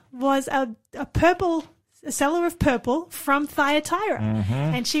Lydia was a seller of purple from Thyatira. Mm-hmm.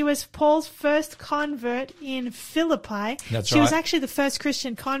 And she was Paul's first convert in Philippi. She was actually the first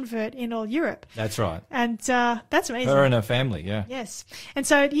Christian convert in all Europe. That's right. And that's amazing. Her and her family, yeah. Yes. And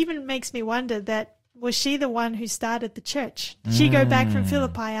so it even makes me wonder that was she the one who started the church? Did she go back from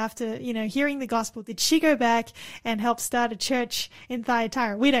Philippi after, hearing the gospel? Did she go back and help start a church in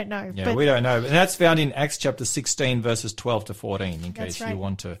Thyatira? We don't know. Yeah, we don't know. And that's found in Acts chapter 16, verses 12 to 14, in case you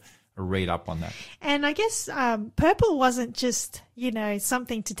want to read up on that. And I guess purple wasn't just,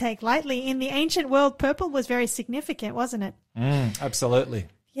 something to take lightly. In the ancient world, purple was very significant, wasn't it? Absolutely.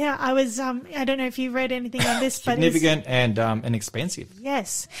 Yeah, I was, I don't know if you read anything on this, but significant and expensive.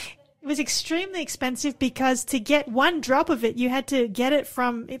 Yes. It was extremely expensive because to get 1 drop of it, you had to get it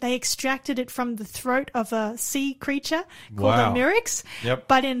they extracted it from the throat of a sea creature called a murex. Yep.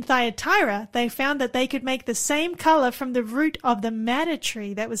 But in Thyatira, they found that they could make the same color from the root of the madder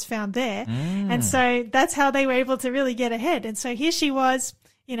tree that was found there. And so that's how they were able to really get ahead. And so here she was,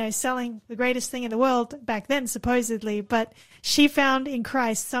 selling the greatest thing in the world back then, supposedly, but she found in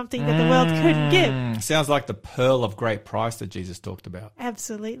Christ something that the world couldn't give. Sounds like the pearl of great price that Jesus talked about.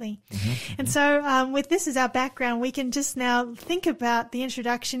 Absolutely. Mm-hmm. And so with this as our background, we can just now think about the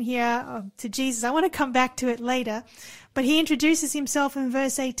introduction here to Jesus. I want to come back to it later, but he introduces himself in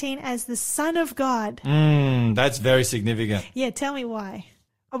verse 18 as the Son of God. That's very significant. Yeah, tell me why.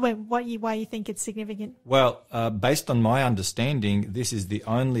 Oh, wait, why you think it's significant? Well, based on my understanding, this is the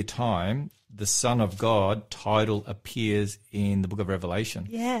only time the Son of God title appears in the book of Revelation.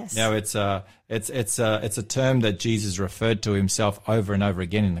 Yes. Now it's a term that Jesus referred to himself over and over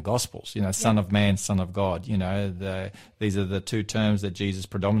again in the Gospels. Son of Man, Son of God. These are the 2 terms that Jesus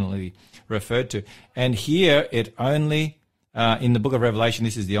predominantly referred to. And here it only in the book of Revelation,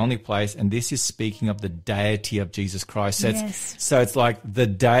 this is the only place, and this is speaking of the deity of Jesus Christ. So it's like the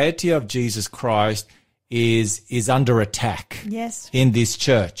deity of Jesus Christ is under attack in this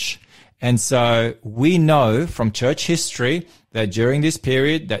church. And so we know from church history that during this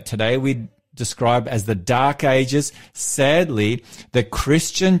period that today we describe as the Dark Ages, sadly, the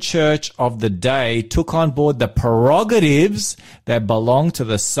Christian church of the day took on board the prerogatives that belong to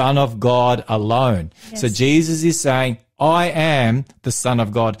the Son of God alone. So Jesus is saying, I am the Son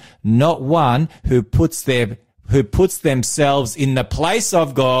of God, not one who puts themselves in the place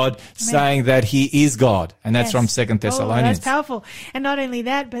of God, saying that he is God. And that's from 2 Thessalonians. That's powerful. And not only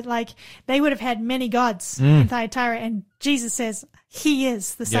that, but they would have had many gods in Thyatira, and Jesus says he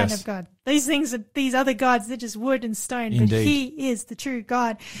is the Son of God. These other gods, they're just wood and stone, but he is the true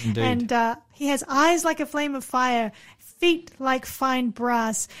God. Indeed. And he has eyes like a flame of fire, feet like fine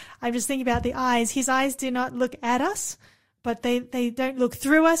brass. I'm just thinking about the eyes. His eyes do not look at us, but they don't look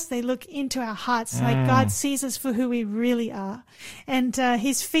through us. They look into our hearts. Like God sees us for who we really are. And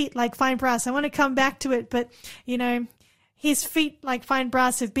his feet like fine brass. I want to come back to it, but, you know, his feet like fine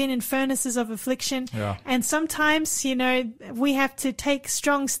brass have been in furnaces of affliction. Yeah. And sometimes, you know, we have to take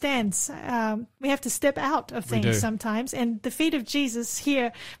strong stands. We have to step out of things sometimes. And the feet of Jesus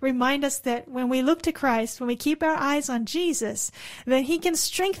here remind us that when we look to Christ, when we keep our eyes on Jesus, then he can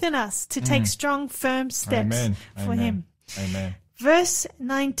strengthen us to take strong, firm steps for him. Amen. Verse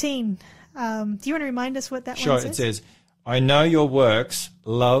 19. Do you want to remind us what that one says? Sure, it says, I know your works,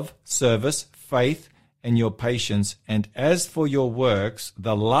 love, service, faith, and your patience, and as for your works,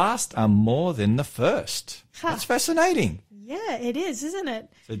 the last are more than the first. That's fascinating. Yeah, it is, isn't it?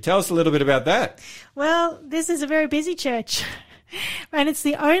 So tell us a little bit about that. Well, this is a very busy church, and it's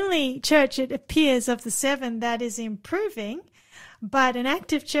the only church, it appears, of the 7 that is improving. But an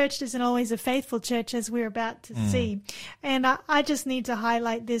active church isn't always a faithful church, as we're about to see. And I just need to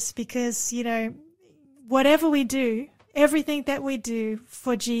highlight this because, you know, whatever we do, everything that we do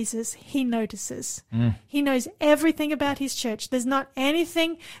for Jesus, he notices. He knows everything about his church. There's not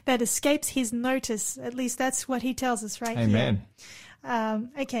anything that escapes his notice. At least that's what he tells us right Amen. here.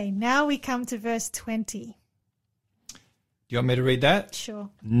 Okay, now we come to verse 20. Do you want me to read that? Sure.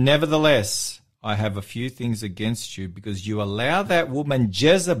 Nevertheless, I have a few things against you because you allow that woman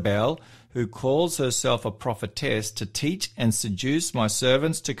Jezebel, who calls herself a prophetess, to teach and seduce my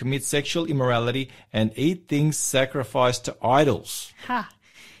servants to commit sexual immorality and eat things sacrificed to idols. Ha.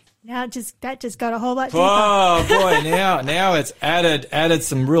 Now that just got a whole lot deeper. Oh boy, now it's added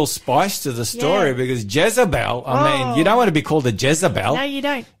some real spice to the story Yeah. because Jezebel, I mean, you don't want to be called a Jezebel. No, you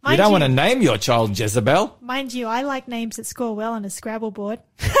don't. You don't want to name your child Jezebel. Mind you, I like names that score well on a Scrabble board.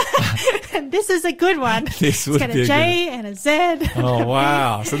 And this is a good one. This would it's got be a a J and a Z. Oh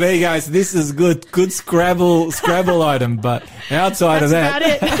wow! So there you go. So this is good Scrabble item, but outside of that,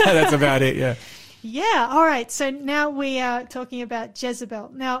 That's about it. that's about it. Yeah. Yeah, all right. So now we are talking about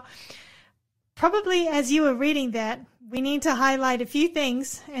Jezebel. Now, probably as you were reading that, we need to highlight a few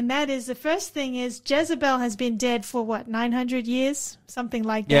things, and that is the first thing is Jezebel has been dead for what, 900 years? Something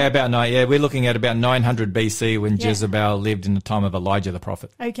like that. Yeah, about 9. Yeah, we're looking at about 900 BC when Jezebel lived in the time of Elijah the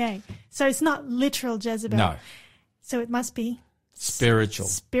prophet. Okay. So it's not literal Jezebel. No, So it must be spiritual.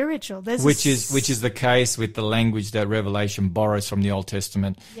 Spiritual. There's Which is the case with the language that Revelation borrows from the Old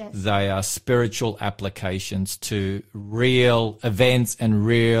Testament. Yes. They are spiritual applications to real events and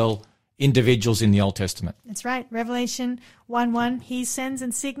real individuals in the Old Testament. That's right. Revelation 1:1. He sends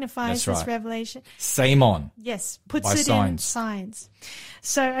and signifies That's this right. revelation. Simon. Yes, puts By it in signs. signs.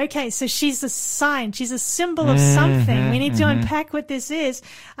 So, okay, so she's a sign. She's a symbol of something. We need to unpack what this is.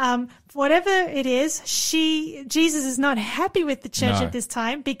 Whatever it is, Jesus is not happy with the church No. at this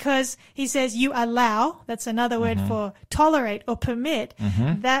time because he says you allow, that's another word for tolerate or permit,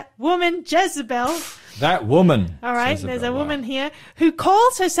 that woman Jezebel. That woman. All right, Jezebel, there's a wow. woman here who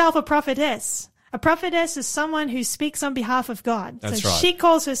calls herself a prophetess. A prophetess is someone who speaks on behalf of God. That's so right. she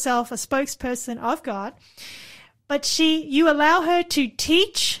calls herself a spokesperson of God. But you allow her to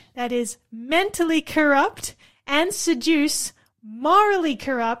teach, that is mentally corrupt, and seduce, morally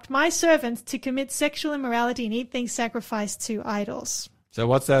corrupt, my servants to commit sexual immorality and eat things sacrificed to idols. So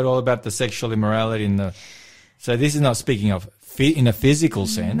what's that all about, the sexual immorality so this is not speaking of in a physical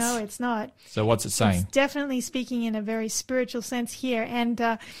sense. No, it's not. So what's it saying? It's definitely speaking in a very spiritual sense here.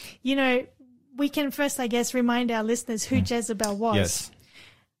 And, you know, we can first, I guess, remind our listeners who Jezebel was. Yes.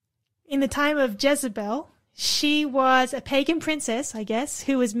 In the time of Jezebel, she was a pagan princess, I guess,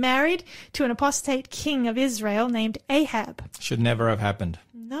 who was married to an apostate king of Israel named Ahab. Should never have happened.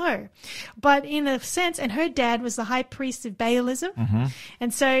 No. But in a sense, and her dad was the high priest of Baalism.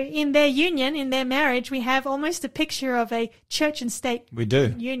 And so in their union, in their marriage, we have almost a picture of a church and state We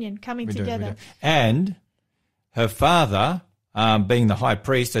do. union coming We do. together. And her father, being the high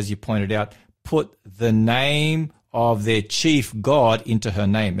priest, as you pointed out, put the name of their chief god into her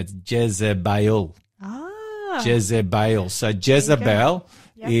name. It's Jezebel. Ah. Jezebel. So Jezebel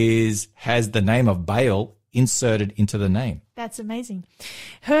Yep. has the name of Baal inserted into the name. That's amazing.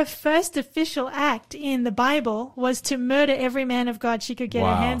 Her first official act in the Bible was to murder every man of God she could get her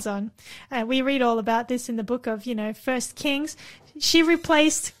Wow. hands on. We read all about this in the book of, 1 Kings. She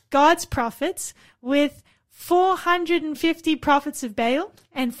replaced God's prophets with 450 prophets of Baal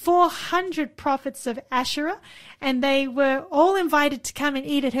and 400 prophets of Asherah, and they were all invited to come and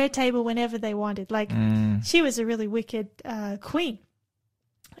eat at her table whenever they wanted. She was a really wicked queen.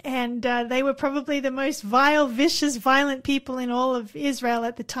 And they were probably the most vile, vicious, violent people in all of Israel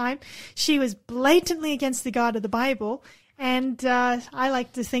at the time. She was blatantly against the God of the Bible. And I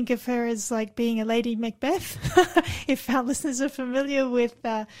like to think of her as like being a Lady Macbeth. If our listeners are familiar with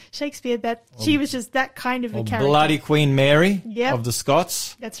Shakespeare, that she was just that kind of a character. Bloody Queen Mary Yep. of the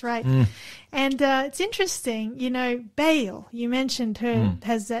Scots. That's right. And it's interesting, Baal, you mentioned her,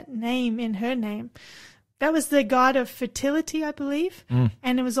 has that name in her name. That was the god of fertility, I believe.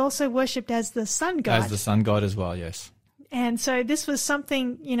 And it was also worshipped as the sun god. As the sun god as well, yes. And so this was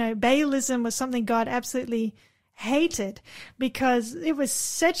something, Baalism was something God absolutely hated because it was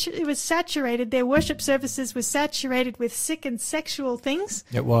saturated. Their worship services were saturated with sick and sexual things.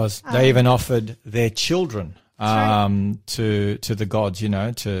 It was. They even offered their children to the gods,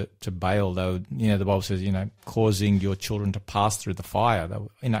 to Baal. They would, the Bible says, causing your children to pass through the fire.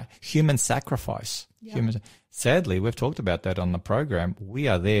 They were, human sacrifice. Yep. Sadly, we've talked about that on the program. We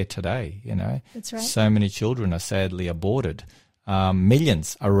are there today, That's right. So many children are sadly aborted,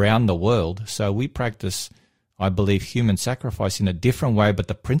 millions around the world. So we practice, I believe, human sacrifice in a different way, but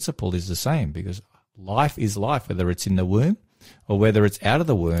the principle is the same because life is life, whether it's in the womb or whether it's out of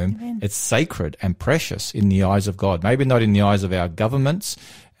the womb. Amen. It's sacred and precious in the eyes of God. Maybe not in the eyes of our governments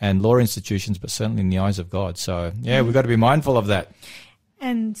and law institutions, but certainly in the eyes of God. So, we've got to be mindful of that.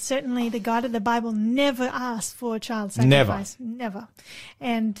 And certainly the God of the Bible never asked for a child sacrifice. Never.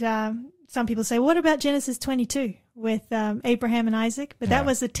 And some people say, what about Genesis 22 with Abraham and Isaac? But that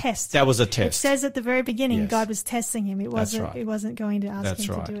was a test. That was a It test. says at the very beginning, Yes. God was testing him. It wasn't. right. It wasn't going to ask That's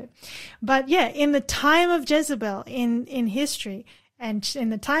him right. to do it. But in the time of Jezebel in history, and in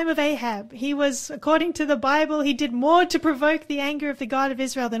the time of Ahab, he was, according to the Bible, he did more to provoke the anger of the God of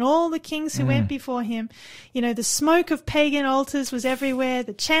Israel than all the kings who went before him. The smoke of pagan altars was everywhere.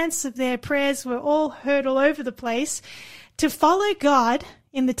 The chants of their prayers were all heard all over the place. To follow God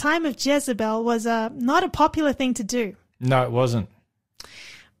in the time of Jezebel was not a popular thing to do. No, it wasn't.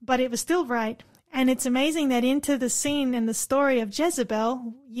 But it was still right. And it's amazing that into the scene and the story of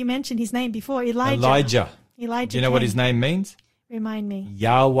Jezebel, you mentioned his name before, Elijah. Do you know what his name means? Remind me.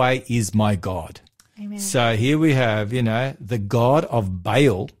 Yahweh is my God. Amen. So here we have, the God of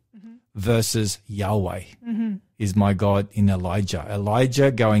Baal versus Yahweh is my God in Elijah.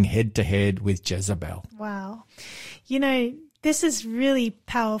 Elijah going head to head with Jezebel. Wow. This is really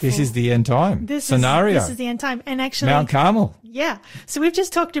powerful. This is the end time scenario. This is the end time. And actually, Mount Carmel. yeah. So we've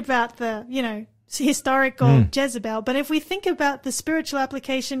just talked about the, historical Jezebel. But if we think about the spiritual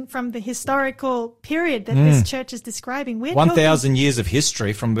application from the historical period that this church is describing, we're 1,000 years of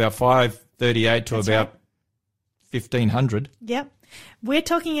history from about 538 to That's about right. 1500. Yep. We're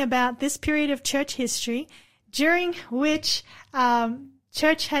talking about this period of church history during which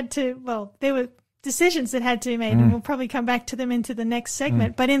church had to, there were decisions that had to be made, and we'll probably come back to them into the next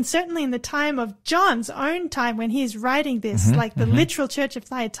segment. But certainly in the time of John's own time when he's writing this, like the literal church of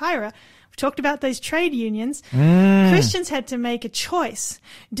Thyatira, we talked about those trade unions. Christians had to make a choice.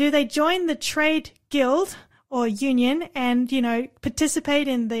 Do they join the trade guild or union and, participate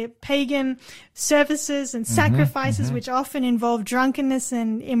in the pagan services and sacrifices, which often involve drunkenness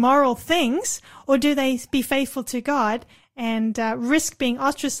and immoral things, or do they be faithful to God and risk being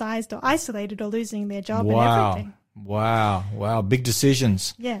ostracized or isolated or losing their job and everything? Wow. Big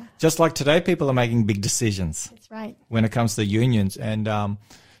decisions. Yeah, Just like today, people are making big decisions that's right. when it comes to unions. And,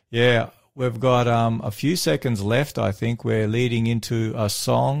 we've got a few seconds left. I think we're leading into a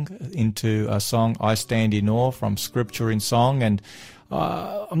song, I Stand in Awe from Scripture in Song. And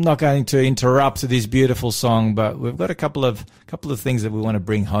I'm not going to interrupt this beautiful song, but we've got a couple of things that we want to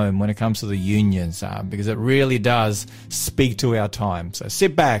bring home when it comes to the unions, because it really does speak to our time. So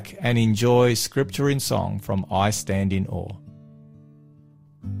sit back and enjoy Scripture in Song from I Stand in Awe.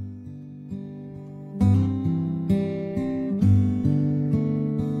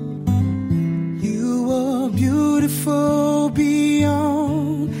 You are beautiful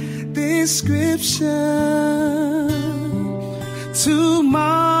beyond description, too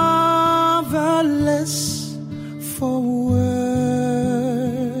marvelous for words,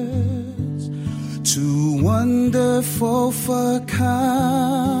 too wonderful for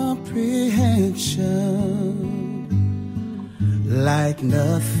comprehension, like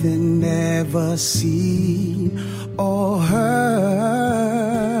nothing ever seen or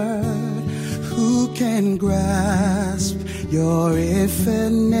heard. Who can grasp your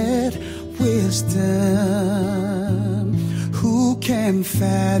infinite wisdom? Who can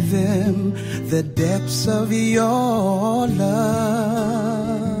fathom the depths of your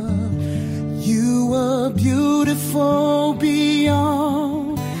love? You are beautiful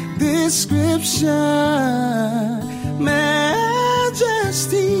beyond description,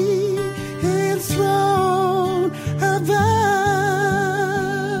 majesty enthroned above.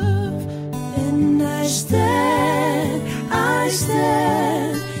 And I stand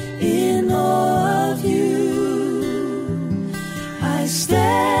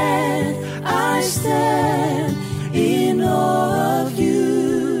stand in awe of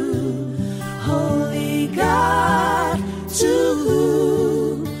you, holy God, to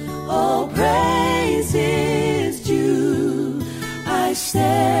whom all praise is due. I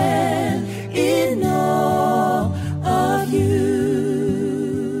stand in awe of you.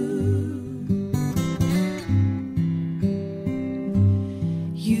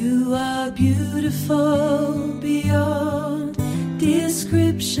 You are beautiful beyond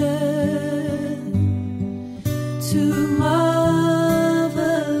description, too marvelous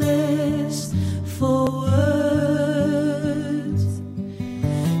for words,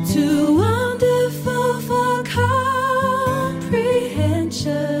 too wonderful for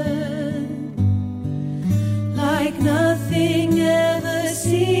comprehension, like nothing ever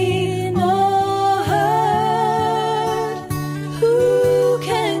seen or heard. Who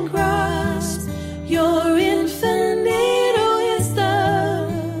can grasp your infinite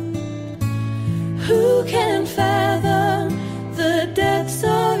wisdom? Who can fathom the depths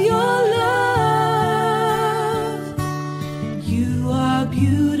of your love? You are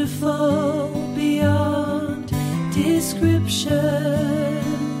beautiful beyond description,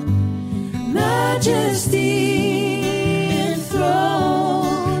 majesty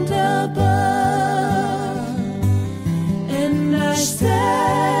enthroned above. And I stand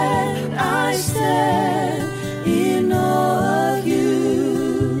in awe of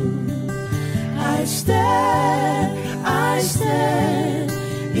you. I stand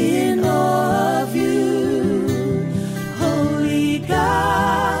in awe of you, holy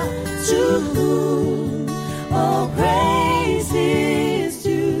God, to whom all praise is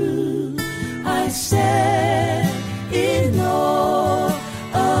due. I stand in awe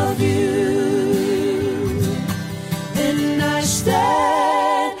of you, and I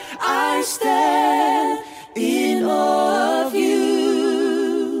stand in awe of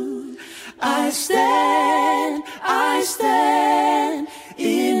you. I stand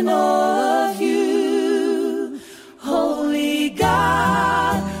in awe of you, holy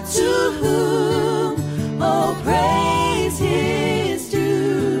God, to whom all praise is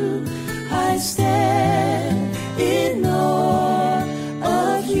due. I stand in awe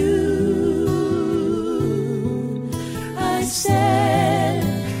of you. I stand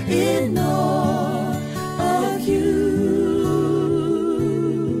in awe of you.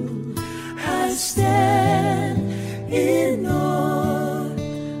 I stand in awe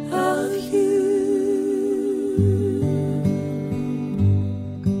of you.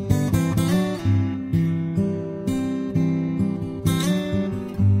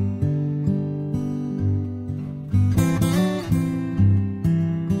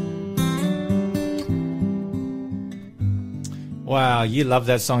 Wow, you love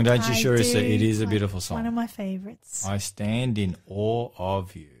that song, don't you, I Sharissa? do. It is a beautiful song. One of my favorites. I stand in awe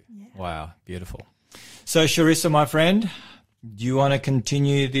of you. Yeah. Wow, beautiful. So, Sharissa, my friend, do you want to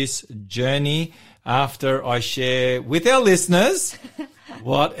continue this journey after I share with our listeners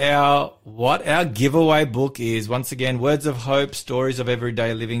what our giveaway book is? Once again, Words of Hope, Stories of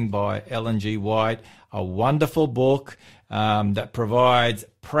Everyday Living by Ellen G. White, a wonderful book that provides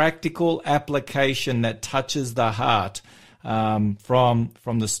practical application that touches the heart.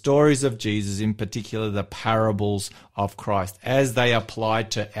 From the stories of Jesus, in particular the parables of Christ, as they apply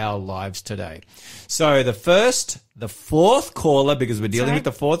to our lives today. So the fourth caller, because we're dealing with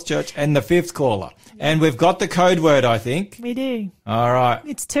the fourth church, and the fifth caller. And we've got the code word, I think. We do. All right.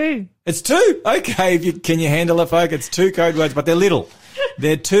 It's 2. It's 2. Okay. Can you handle it, folk? It's 2 code words, but they're little.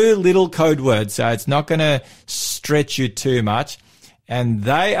 They're 2 little code words, so it's not going to stretch you too much. And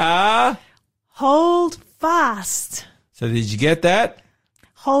they are... Hold fast. So did you get that?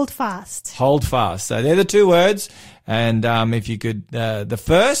 Hold fast. Hold fast. So they're the 2 words. And if you could, the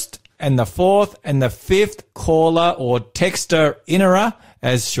first and the fourth and the fifth caller or texter innerer,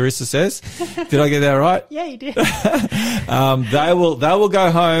 as Sharissa says. Did I get that right? Yeah, you did. They will go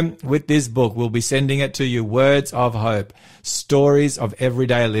home with this book. We'll be sending it to you. Words of Hope, Stories of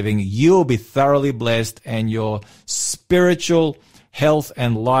Everyday Living. You'll be thoroughly blessed, and your spiritual health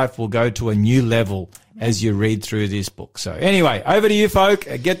and life will go to a new level as you read through this book. So anyway, over to you, folk.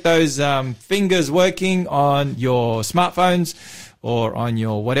 Get those fingers working on your smartphones or on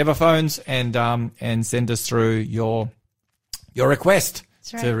your whatever phones, and send us through your request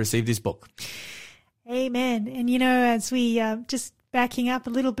to receive this book. Amen. And as we just backing up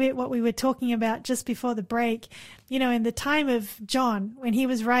a little bit what we were talking about just before the break, in the time of John, when he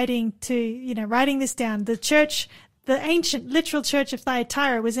was writing this down, the church the ancient literal church of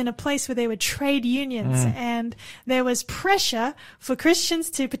Thyatira was in a place where there were trade unions, and there was pressure for Christians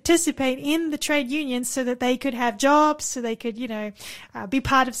to participate in the trade unions so that they could have jobs, so they could, be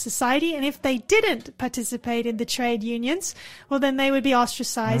part of society. And if they didn't participate in the trade unions, well, then they would be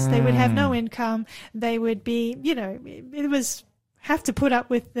ostracized. They would have no income. They would be, it was have to put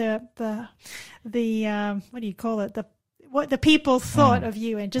up with the what do you call it? What the people thought of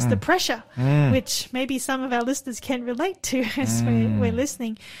you, and just the pressure, which maybe some of our listeners can relate to as we're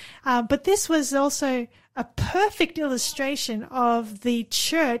listening. But this was also a perfect illustration of the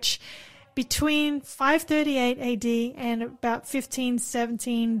church between 538 AD and about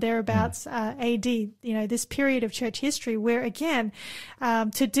 1517, thereabouts, AD, this period of church history where, again,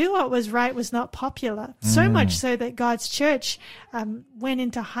 to do what was right was not popular. So much so that God's church went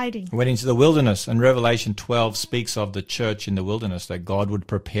into hiding. Went into the wilderness. And Revelation 12 speaks of the church in the wilderness, that God would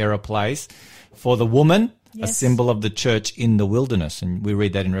prepare a place for the woman, a symbol of the church in the wilderness. And we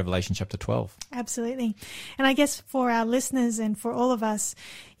read that in Revelation chapter 12. Absolutely. And I guess for our listeners and for all of us,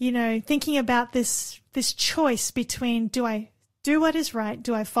 thinking about this choice between, do I do what is right?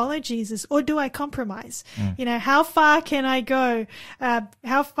 Do I follow Jesus, or do I compromise? How far can I go?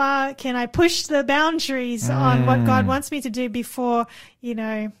 How far can I push the boundaries on what God wants me to do before,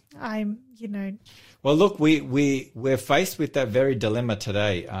 I'm. Well, look, we're faced with that very dilemma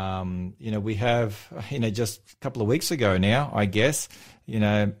today. We have, just a couple of weeks ago now, I guess,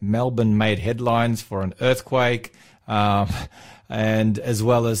 Melbourne made headlines for an earthquake, and as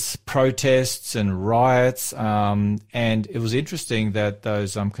well as protests and riots. And it was interesting that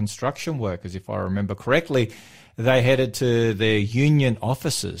those construction workers, if I remember correctly, they headed to their union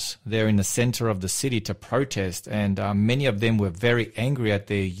offices there in the center of the city to protest, and many of them were very angry at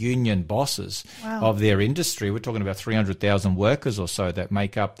their union bosses of their industry. We're talking about 300,000 workers or so that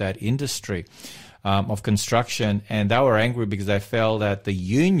make up that industry of construction, and they were angry because they felt that the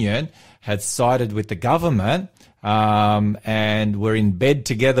union had sided with the government and were in bed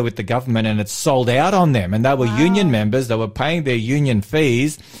together with the government, and it sold out on them. And they were union members. They were paying their union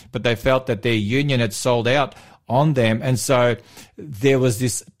fees, but they felt that their union had sold out on them. And so there was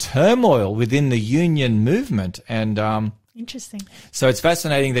this turmoil within the union movement. And interesting. So it's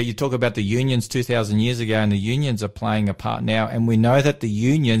fascinating that you talk about the unions 2,000 years ago, and the unions are playing a part now. And we know that the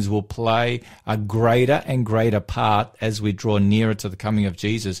unions will play a greater and greater part as we draw nearer to the coming of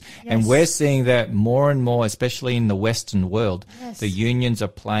Jesus. Yes. And we're seeing that more and more, especially in the Western world. Yes. The unions are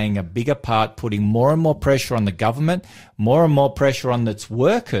playing a bigger part, putting more and more pressure on the government, more and more pressure on its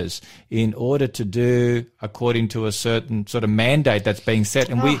workers in order to do according to a certain sort of mandate that's being set.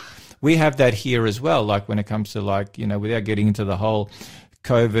 And we have that here as well, like when it comes to without getting into the whole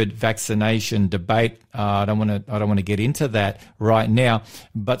COVID vaccination debate. I don't want to get into that right now,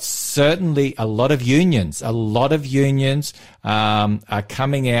 but certainly a lot of unions are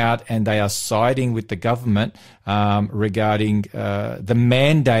coming out, and they are siding with the government regarding the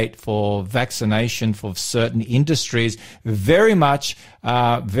mandate for vaccination for certain industries. Very much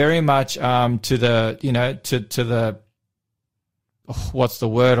to the what's the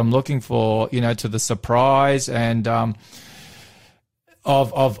word I'm looking for? To the surprise and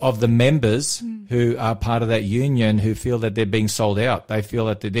of the members who are part of that union, who feel that they're being sold out. They feel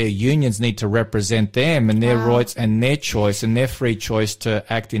that their unions need to represent them and their rights and their choice and their free choice to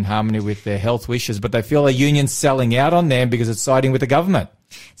act in harmony with their health wishes. But they feel a union's selling out on them because it's siding with the government.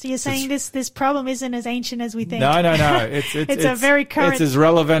 So you're saying this problem isn't as ancient as we think? No. It's a very current. It's as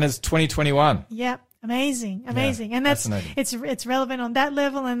relevant as 2021. Yep. Amazing. Yeah, and that's, it's relevant on that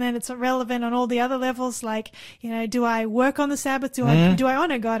level, and then it's relevant on all the other levels. Like, do I work on the Sabbath? Do I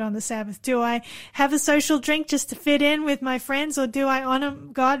honor God on the Sabbath? Do I have a social drink just to fit in with my friends? Or do I honor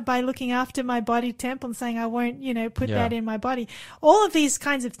God by looking after my body temple and saying I won't, put that in my body? All of these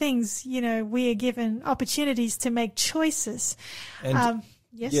kinds of things, we are given opportunities to make choices. And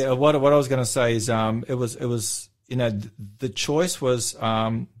yes. Yeah. What I was going to say is, it was, the choice was,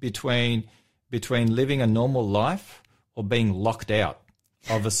 between living a normal life or being locked out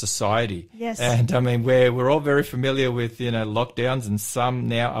of a society. Yes. And I mean, we're all very familiar with, lockdowns, and some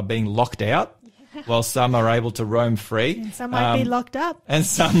now are being locked out while some are able to roam free. And some might be locked up. And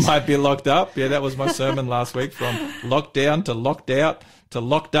some might be locked up. Yeah, that was my sermon last week, from lockdown to locked out to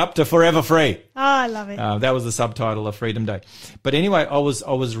locked up to forever free. Oh, I love it. That was the subtitle of Freedom Day. But anyway, I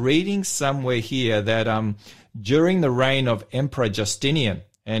was reading somewhere here that during the reign of Emperor Justinian,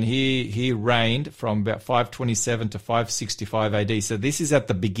 and he reigned from about 527 to 565 AD. So this is at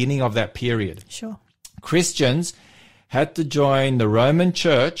the beginning of that period. Sure. Christians had to join the Roman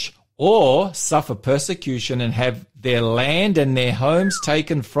Church or suffer persecution and have their land and their homes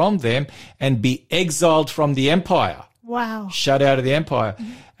taken from them, and be exiled from the empire. Wow. Shut out of the empire.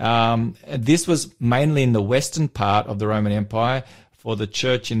 This was mainly in the western part of the Roman Empire. For the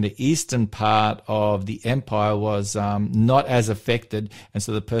church in the eastern part of the empire was not as affected, and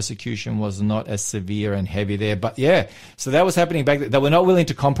so the persecution was not as severe and heavy there. But yeah, so that was happening back then. They were not willing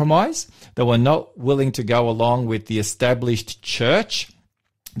to compromise. They were not willing to go along with the established church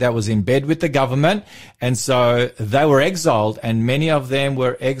that was in bed with the government, and so they were exiled, and many of them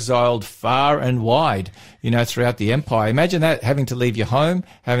were exiled far and wide, throughout the empire. Imagine that, having to leave your home,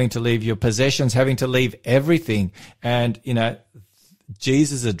 having to leave your possessions, having to leave everything. And,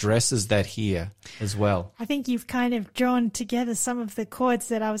 Jesus addresses that here as well. I think you've kind of drawn together some of the chords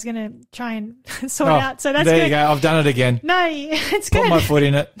that I was going to try and sort out. So that's there good. You go. I've done it again. No, it's good. Put my foot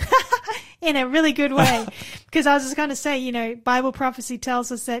in it. In a really good way. Because I was just going to say, Bible prophecy tells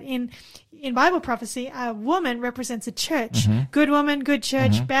us that in Bible prophecy, a woman represents a church. Mm-hmm. Good woman, good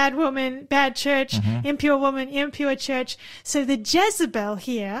church. Bad woman, bad church. Impure woman, impure church. So the Jezebel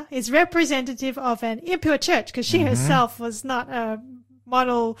here is representative of an impure church, because she herself was not a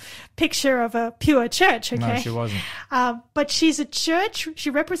model picture of a pure church, okay? No, she wasn't. But she's a church. She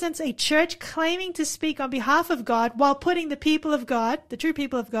represents a church claiming to speak on behalf of God while putting the people of God, the true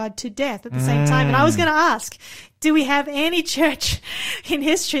people of God, to death at the same time. And I was going to ask, do we have any church in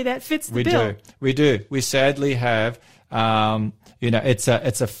history that fits the bill? We do. We sadly have. It's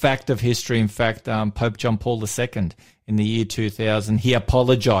a fact of history. In fact, Pope John Paul II in the year 2000, he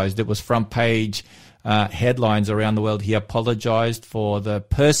apologized. It was front page headlines around the world. He apologized for the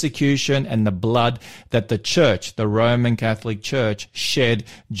persecution and the blood that the church, the Roman Catholic Church, shed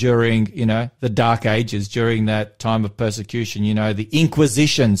during, the Dark Ages, during that time of persecution, the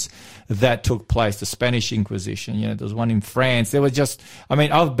Inquisitions that took place, the Spanish Inquisition, there was one in France. There were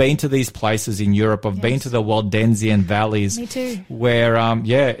I've been to these places in Europe. I've been to the Waldensian valleys. Me too. Where,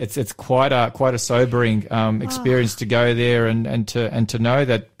 it's quite a sobering, experience to go there and to know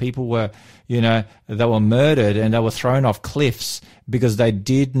that people were, they were murdered and they were thrown off cliffs because they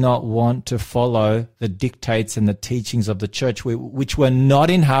did not want to follow the dictates and the teachings of the church, which were not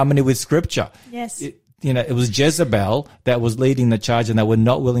in harmony with Scripture. Yes. It was Jezebel that was leading the charge, and they were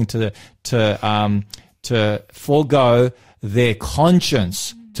not willing to forego their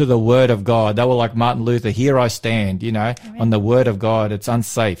conscience to the Word of God. They were like Martin Luther, here I stand, on the Word of God. It's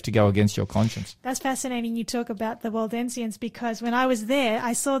unsafe to go against your conscience. That's fascinating you talk about the Waldensians, because when I was there,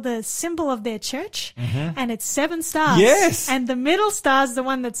 I saw the symbol of their church, and it's 7 stars. Yes. And the middle star is the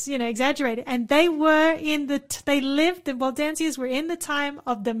one that's, exaggerated. And they were the Waldensians were in the time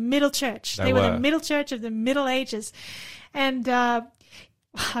of the Middle Church. They were the Middle Church of the Middle Ages. And,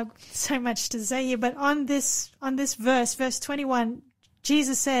 so much to say here, but on this verse 21,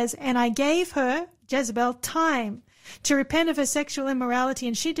 Jesus says, and I gave her, Jezebel, time to repent of her sexual immorality,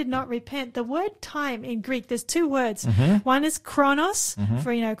 and she did not repent. The word time in Greek, there's 2 words. One is chronos,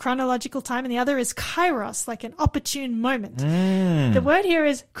 for, chronological time, and the other is kairos, like an opportune moment. The word here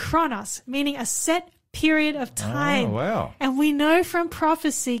is chronos, meaning a set period of time. Oh, wow. And we know from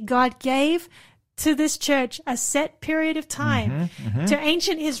prophecy, God gave to this church a set period of time. To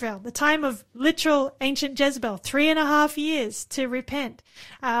ancient Israel, the time of literal ancient Jezebel, 3.5 years to repent.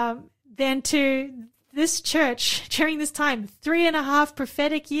 Then to this church during this time, 3.5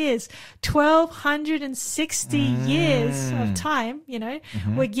 prophetic years, 1,260 years of time,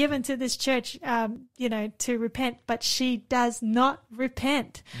 were given to this church, to repent, but she does not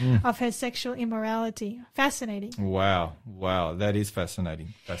repent of her sexual immorality. Fascinating. Wow. That is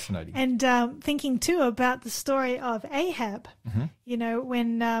fascinating. And thinking too about the story of Ahab,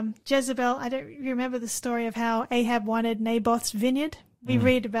 when Jezebel, I don't remember the story of how Ahab wanted Naboth's vineyard. We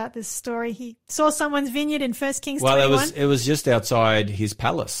read about this story. He saw someone's vineyard in 1 Kings 21. Well, it was just outside his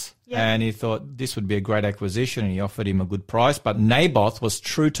palace. Yeah. And he thought this would be a great acquisition, and he offered him a good price. But Naboth was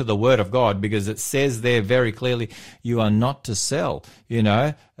true to the word of God, because it says there very clearly, you are not to sell,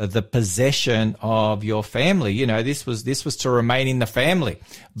 the possession of your family. This was to remain in the family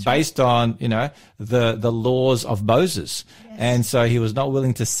based on, the laws of Moses. Yes. And so he was not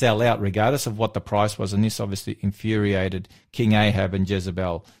willing to sell out regardless of what the price was. And this obviously infuriated King Ahab, and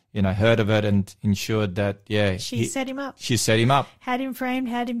Jezebel heard of it and ensured that, She set him up. She set him up. Had him framed,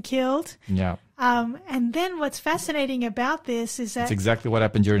 had him killed. Yeah. And then what's fascinating about this is that... That's exactly what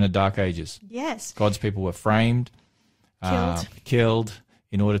happened during the Dark Ages. Yes. God's people were framed, killed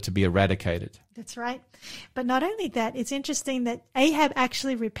in order to be eradicated. That's right. But not only that, it's interesting that Ahab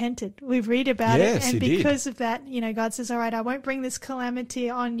actually repented. We read about it. And because of that, God says, all right, I won't bring this calamity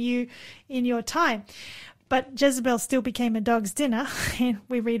on you in your time. But Jezebel still became a dog's dinner, and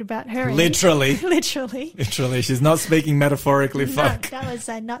we read about her. Literally. Literally. Literally. She's not speaking metaphorically, No, folk. that was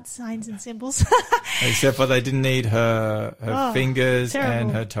not signs and symbols. Except for they didn't need her fingers terrible.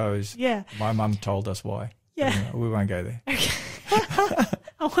 and her toes. Yeah. My mum told us why. Yeah. But, we won't go there.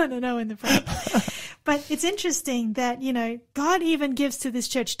 I want to know in the front. But it's interesting that, God even gives to this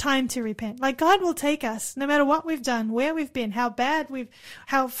church time to repent. Like, God will take us, no matter what we've done, where we've been, how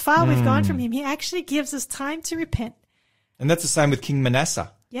far we've gone from Him. He actually gives us time to repent. And that's the same with King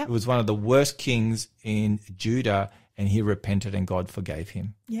Manasseh. Yep. He was one of the worst kings in Judah, and he repented and God forgave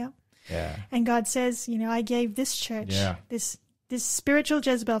him. Yeah. Yeah. And God says, I gave this church, this spiritual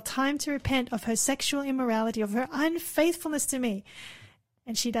Jezebel, time to repent of her sexual immorality, of her unfaithfulness to me.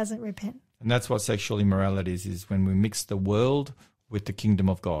 And she doesn't repent. And that's what sexual immorality is when we mix the world with the kingdom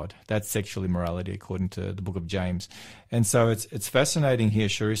of God. That's sexual immorality according to the book of James. And so it's fascinating here,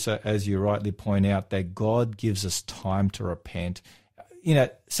 Sharissa, as you rightly point out, that God gives us time to repent. 2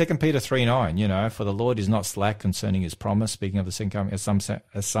 Peter 3:9, for the Lord is not slack concerning his promise, speaking of the second coming, as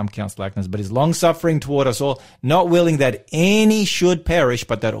some count slackness, but is long-suffering toward us all, not willing that any should perish,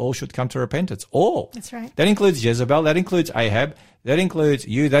 but that all should come to repentance. All. That's right. That includes Jezebel, that includes Ahab, that includes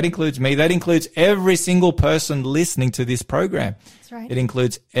you, that includes me, that includes every single person listening to this program. That's right. It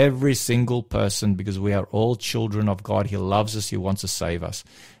includes every single person because we are all children of God. He loves us. He wants to save us.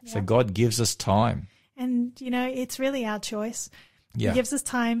 So God gives us time. And, it's really our choice. Yeah. He gives us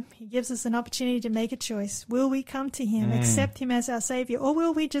time. He gives us an opportunity to make a choice. Will we come to Him, accept Him as our Savior, or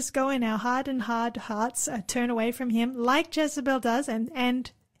will we just go in our hard hearts, turn away from Him like Jezebel does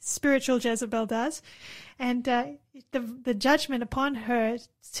and spiritual Jezebel does? And the judgment upon her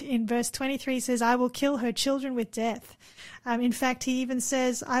in verse 23 says, I will kill her children with death. In fact, he even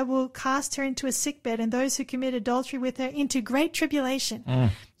says, I will cast her into a sickbed and those who commit adultery with her into great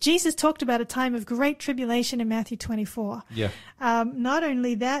tribulation. Jesus talked about a time of great tribulation in Matthew 24. Yeah. Not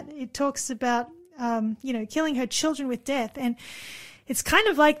only that, it talks about, killing her children with death. And it's kind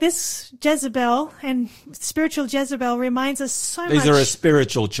of like this Jezebel and spiritual Jezebel reminds us so much. These are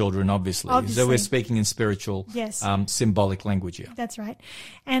spiritual children, obviously. Obviously. So we're speaking in spiritual, symbolic language here. That's right.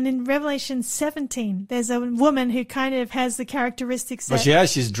 And in Revelation 17, there's a woman who kind of has the characteristics that... But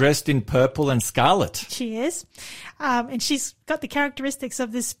she's dressed in purple and scarlet. She is. And she's got the characteristics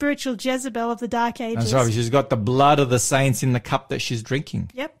of this spiritual Jezebel of the Dark Ages. That's right. She's got the blood of the saints in the cup that she's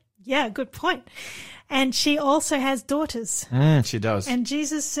drinking. Yep. Yeah, good point. And she also has daughters. She does. And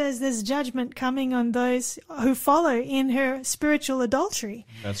Jesus says there's judgment coming on those who follow in her spiritual adultery.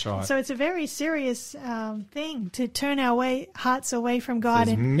 That's right. So it's a very serious thing to turn our hearts away from God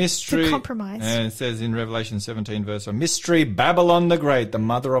and mystery, to compromise. And it says in Revelation 17 verse 1, mystery, Babylon the Great, the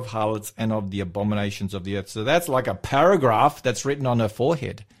mother of harlots and of the abominations of the earth. So that's like a paragraph that's written on her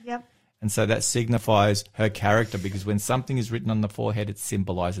forehead. Yep. And so that signifies her character because when something is written on the forehead, it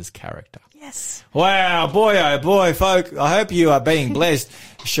symbolizes character. Yes. Wow, boy, oh boy, folk, I hope you are being blessed.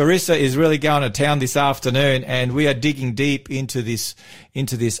 Sharissa is really going to town this afternoon and we are digging deep into this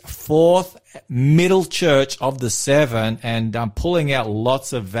fourth middle church of the seven and pulling out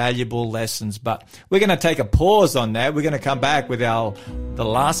lots of valuable lessons. But we're going to take a pause on that. We're going to come back with the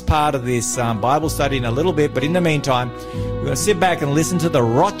last part of this Bible study in a little bit. But in the meantime, we're going to sit back and listen to the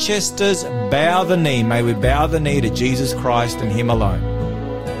Rochesters bow the knee. May we bow the knee to Jesus Christ and Him alone.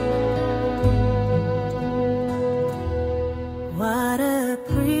 What a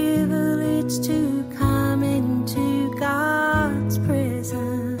privilege to come into God's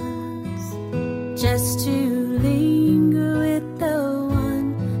presence, just to linger with the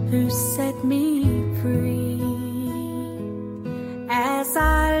one who set me free. As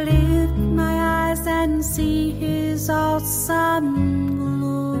I lift my eyes and see His awesome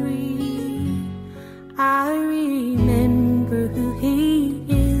glory, I remember who He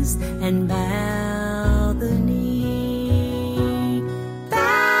is and bow the knee.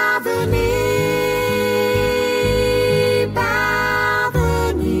 Bow the knee.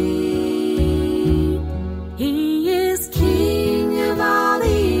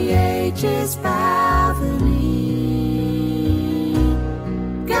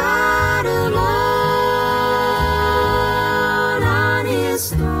 God alone on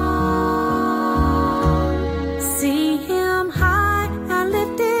His throne. See Him high and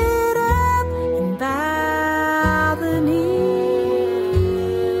lifted up.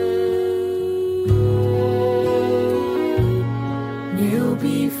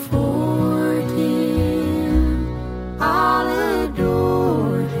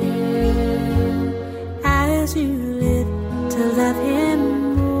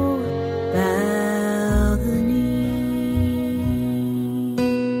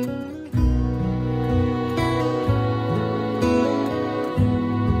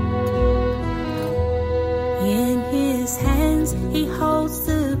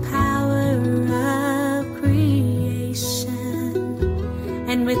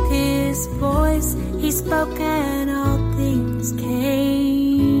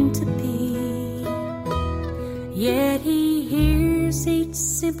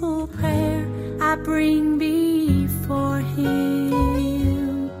 simple prayer I bring before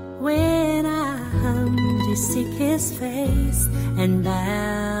Him when I humbly seek His face and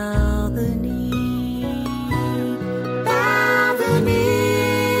bow the knee. Bow the knee,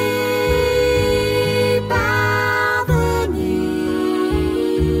 bow the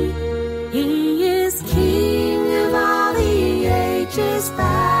knee. He is King of all the ages.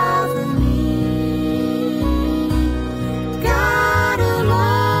 Bow the knee. God alone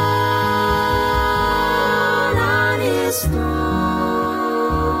on His throne.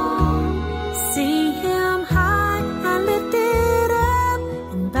 See Him high and lifted up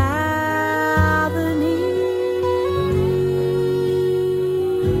and bow the knee.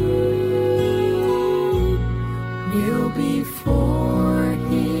 Kneel before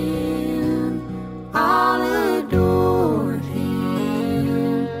Him, all adore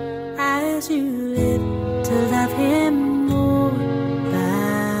Him. As you live to love Him more,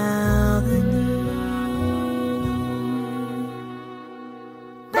 bow the knee.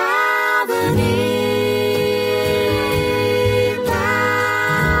 Bow the knee,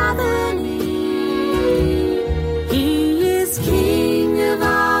 bow the knee. He is King of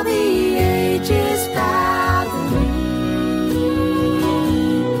all the ages. Bow the knee.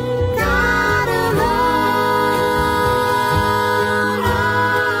 God alone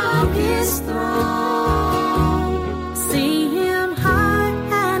on His throne. See Him high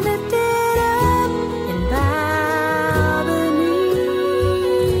and lifted up and bow the knee.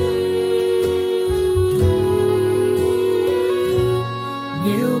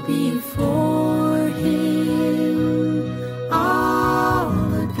 Kneel before Him,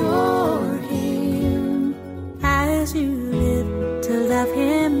 all adore Him. As you live to love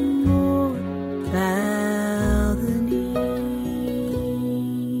Him more, bow the knee.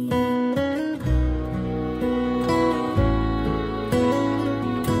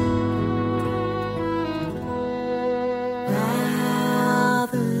 Bow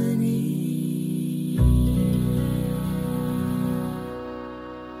the knee.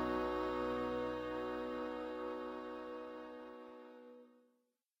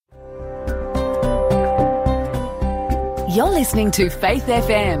 You're listening to Faith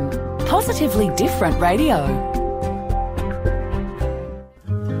FM, positively different radio.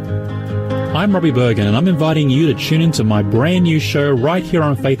 I'm Robbie Bergen, and I'm inviting you to tune into my brand new show right here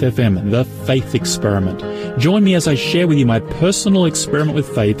on Faith FM, The Faith Experiment. Join me as I share with you my personal experiment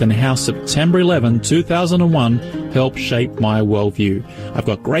with faith and how September 11, 2001 helped shape my worldview. I've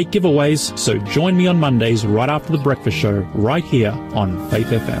got great giveaways, so join me on Mondays right after the breakfast show right here on Faith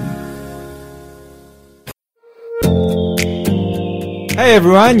FM. Hey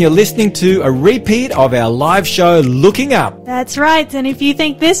everyone, you're listening to a repeat of our live show, Looking Up. That's right, and if you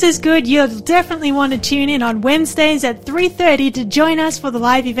think this is good, you'll definitely want to tune in on Wednesdays at 3:30 to join us for the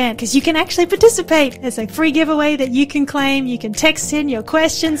live event, because you can actually participate. It's a free giveaway that you can claim. You can text in your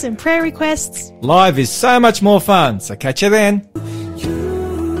questions and prayer requests. Live is so much more fun, so catch you then.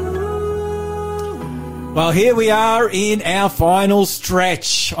 Well, here we are in our final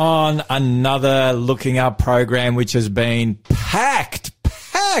stretch on another Looking Up program, which has been packed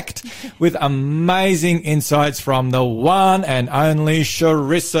with amazing insights from the one and only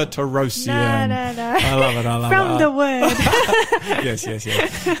Charissa Tarosian. No. I love it. From the Word. Yes.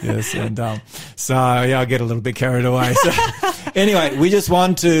 And so, yeah, I'll get a little bit carried away. So, anyway, we just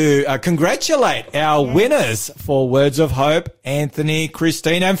want to congratulate our winners for Words of Hope, Anthony,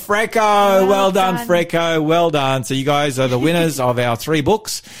 Christine, and Freco. Well done, Freco. Well done. So you guys are the winners of our 3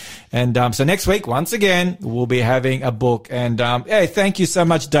 books. And so next week, once again, we'll be having a book. And thank you so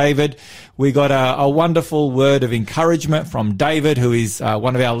much, David. We got a wonderful word of encouragement from David, who is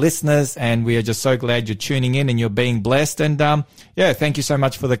one of our listeners. And we are just so glad you're tuning in and you're being blessed. And thank you so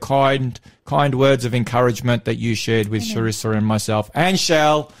much for the kind words of encouragement that you shared with Charissa and myself. And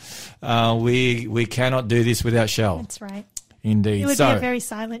Shell. We cannot do this without Shell. That's right. Indeed. It would be a very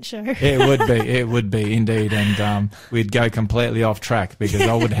silent show. It would be indeed. And we'd go completely off track because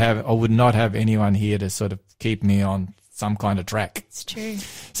I would not have anyone here to sort of keep me on some kind of track. It's true.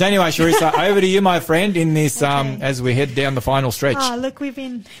 So anyway, Charissa, over to you, my friend, in this as we head down the final stretch. Oh, look, we've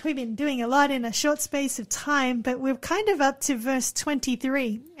been doing a lot in a short space of time, but we're kind of up to verse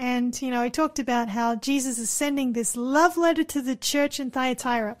 23. And, I talked about how Jesus is sending this love letter to the church in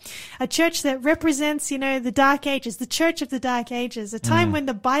Thyatira, a church that represents, the Dark Ages, the church of the Dark Ages, a time when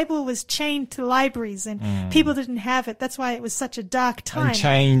the Bible was chained to libraries and people didn't have it. That's why it was such a dark time. And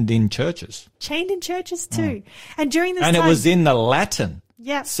chained in churches. Chained in churches too. And during this time... And it was in the Latin.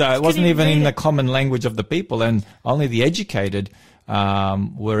 Yeah. So it wasn't even in the common language of the people, and only the educated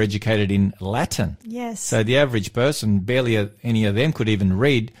were educated in Latin. Yes. So the average person, barely any of them could even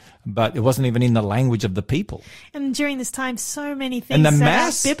read, but it wasn't even in the language of the people. And during this time, so many things And the that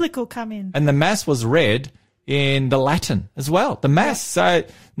Mass- are biblical come in. And the Mass was read in the Latin as well. The Mass. So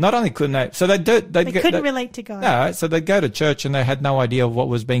not only couldn't they, so they couldn't relate to God. No, so they'd go to church and they had no idea of what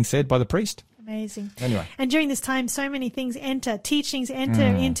was being said by the priest. Amazing. Anyway. And during this time, so many things teachings enter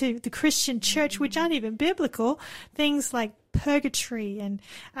into the Christian church, which aren't even biblical. Things like purgatory and,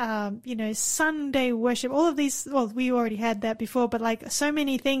 Sunday worship, all of these, well, we already had that before, but like so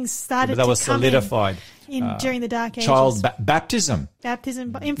many things started But that to was come solidified. during the Dark Ages. Child baptism.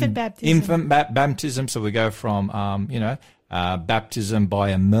 Infant baptism. Infant baptism. So we go from, baptism by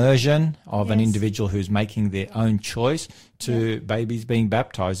immersion of an Yes. individual who's making their own choice to babies being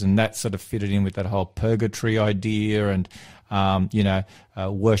baptized. And that sort of fitted in with that whole purgatory idea and,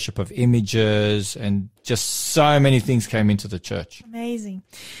 worship of images, and just so many things came into the church. Amazing.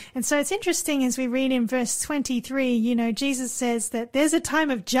 And so it's interesting as we read in verse 23, Jesus says that there's a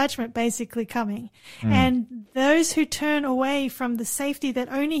time of judgment basically coming. And those who turn away from the safety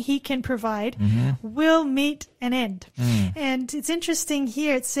that only he can provide will meet an end. And it's interesting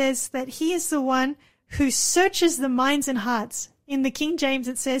here, it says that he is the one who searches the minds and hearts. In the King James,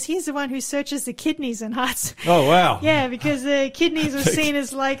 it says he's the one who searches the kidneys and hearts. Oh, wow. Yeah, because the kidneys were seen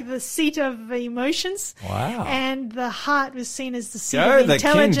as like the seat of the emotions. Wow. And the heart was seen as the seat Go, of the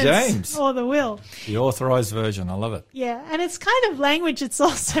intelligence King James. or the will. The authorized version. I love it. Yeah, and it's kind of language that's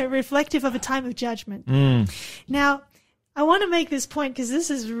also reflective of a time of judgment. Now, I want to make this point because this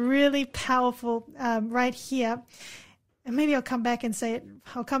is really powerful right here. And maybe I'll come back and say it.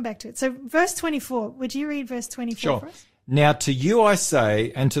 I'll come back to it. So verse 24, would you read verse 24 for us? Now to you I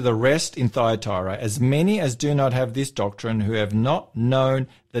say, and to the rest in Thyatira, as many as do not have this doctrine, who have not known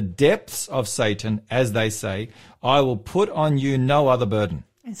the depths of Satan, as they say, I will put on you no other burden.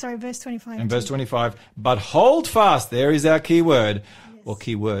 And sorry, verse 25. And verse 25, but hold fast, there is our key word, or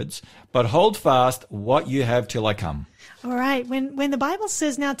key words, but hold fast what you have till I come. All right. When the Bible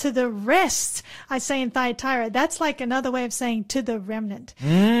says now to the rest, I say in Thyatira, that's like another way of saying to the remnant.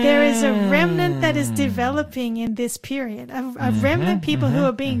 There is a remnant that is developing in this period, a remnant people who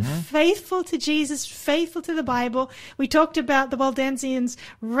are being faithful to Jesus, faithful to the Bible. We talked about the Waldensians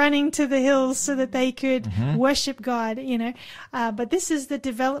running to the hills so that they could worship God, but this is the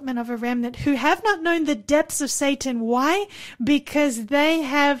development of a remnant who have not known the depths of Satan. Why? Because they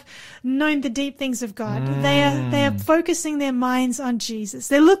have known the deep things of God. They are focusing their minds on Jesus.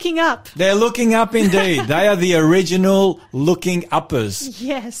 They're looking up. They're looking up indeed. They are the original looking uppers.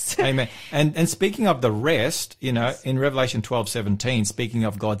 Yes. Amen. And speaking of the rest, in Revelation 12:17, speaking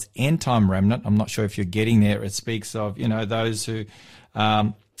of God's end time remnant, I'm not sure if you're getting there. It speaks of, those who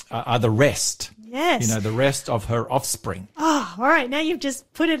are the rest. Yes. The rest of her offspring. Oh, all right. Now you've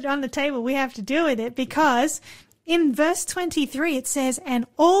just put it on the table. We have to deal with it because in verse 23, it says, and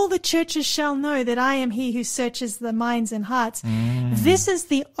all the churches shall know that I am he who searches the minds and hearts. This is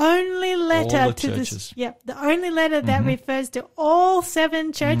the only letter to this. Yep. The only letter that refers to all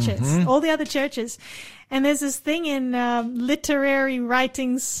 7 churches, all the other churches. And there's this thing in literary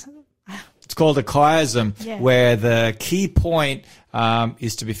writings. It's called a chiasm, where the key point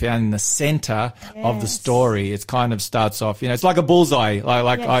is to be found in the center of the story. It kind of starts off, it's like a bullseye.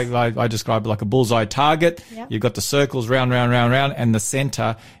 I describe it like a bullseye target. Yep. You've got the circles round, and the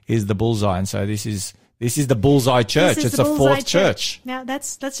center is the bullseye. And so this is the bullseye church. It's a fourth church. Now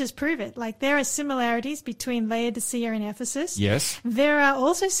let's just prove it. Like there are similarities between Laodicea and Ephesus. Yes. There are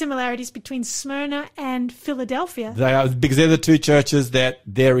also similarities between Smyrna and Philadelphia. They are, because they're the 2 churches that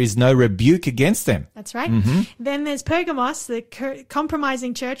there is no rebuke against them. That's right. Then there's Pergamos, the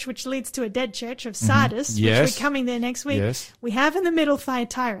compromising church, which leads to a dead church of Sardis, which we're coming there next week. Yes. We have in the middle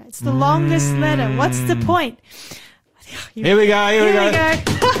Thyatira. It's the longest letter. What's the point? Here we go.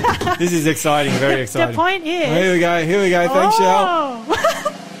 This is exciting, very exciting. The point is... Here we go. Thanks, Shell.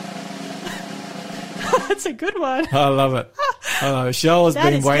 That's a good one. I love it. Shell has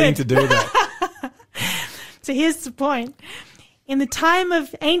been waiting to do that. So here's the point. In the time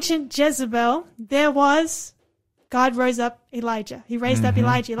of ancient Jezebel, God rose up Elijah. He raised up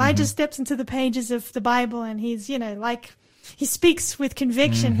Elijah. Elijah steps into the pages of the Bible and he's, he speaks with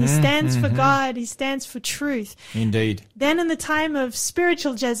conviction. He stands for God. He stands for truth. Indeed. Then in the time of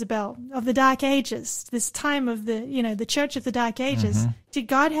spiritual Jezebel, of the Dark Ages, this time of the church of the Dark Ages, did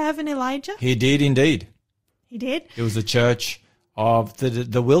God have an Elijah? He did indeed. He did? It was the church of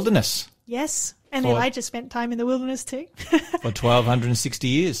the wilderness. Yes. And Elijah spent time in the wilderness too. For 1,260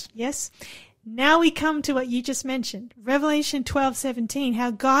 years. Yes. Now we come to what you just mentioned, Revelation 12:17,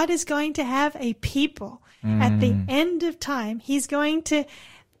 how God is going to have a people At the end of time, there's going to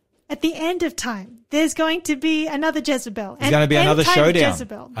be another Jezebel. There's going to be another showdown.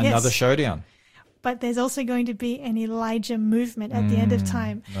 Jezebel. Another Yes. showdown. But there's also going to be an Elijah movement at the end of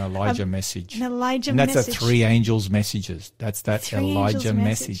time. An Elijah message. An Elijah And that's message. the three angels' messages. That's that Three Elijah angels'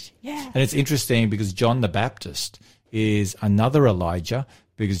 message. Yeah. And it's interesting because John the Baptist is another Elijah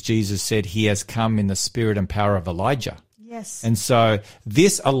because Jesus said he has come in the spirit and power of Elijah. Yes. And so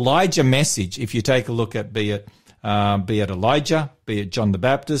this Elijah message, if you take a look at be it Elijah, be it John the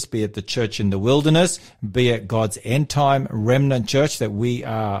Baptist, be it the church in the wilderness, be it God's end time remnant church that we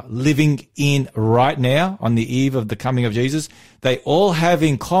are living in right now on the eve of the coming of Jesus, they all have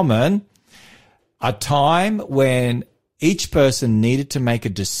in common a time when each person needed to make a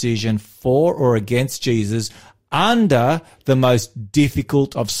decision for or against Jesus under the most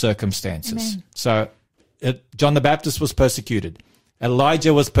difficult of circumstances. Amen. So John the Baptist was persecuted.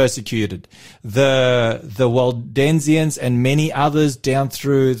 Elijah was persecuted. The Waldensians and many others down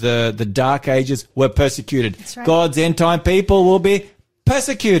through the Dark Ages were persecuted. That's right. God's end time people will be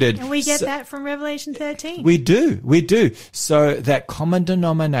persecuted. And we get that from Revelation 13. We do. So that common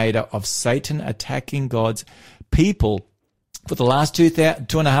denominator of Satan attacking God's people for the last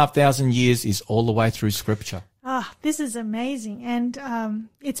 2,500 years is all the way through Scripture. This is amazing. And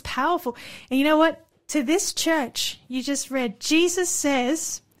it's powerful. And you know what? To this church, you just read, Jesus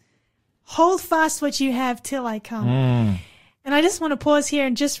says, hold fast what you have till I come. And I just want to pause here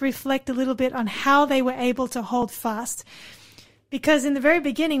and just reflect a little bit on how they were able to hold fast. Because in the very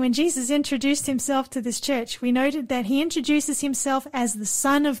beginning, when Jesus introduced himself to this church, we noted that he introduces himself as the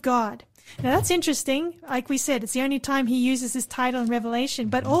Son of God. Now that's interesting. Like we said, it's the only time he uses this title in Revelation.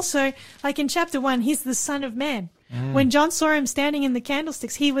 But also, like in chapter 1, he's the Son of Man. When John saw him standing in the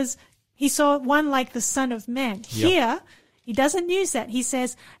candlesticks, he saw one like the Son of Man. Yep. Here, he doesn't use that. He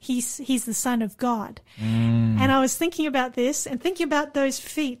says he's the Son of God. And I was thinking about this and thinking about those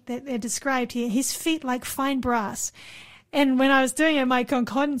feet that they're described here, his feet like fine brass. And when I was doing my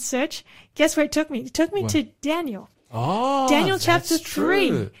concordance search, guess where it took me? It took me to Daniel. Oh, Daniel that's chapter 3.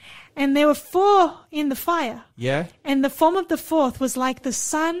 true. And there were 4 in the fire. Yeah. And the form of the 4th was like the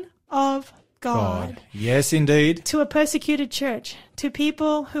Son of God. Yes, indeed. To a persecuted church, to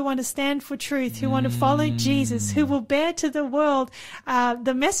people who want to stand for truth, who want to follow Jesus, who will bear to the world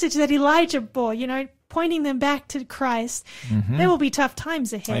the message that Elijah bore, pointing them back to Christ. There will be tough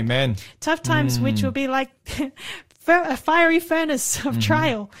times ahead. Amen. Tough times which will be like a fiery furnace of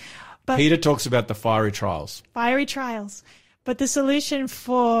trial. But Peter talks about the fiery trials. Fiery trials. But the solution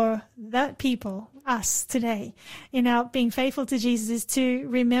for that people, us today, being faithful to Jesus is to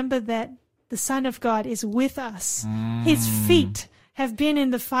remember that the Son of God is with us. His feet have been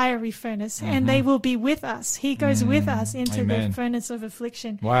in the fiery furnace and they will be with us. He goes with us into the furnace of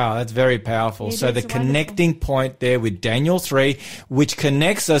affliction. Wow, that's very powerful. It So is the wonderful. connecting point there with Daniel 3, which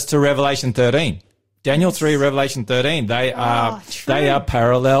connects us to Revelation 13. Daniel 3, Revelation 13, they are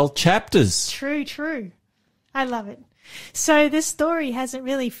parallel chapters. True. I love it. So this story hasn't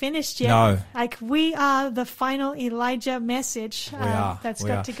really finished yet. No. Like we are the final Elijah message that's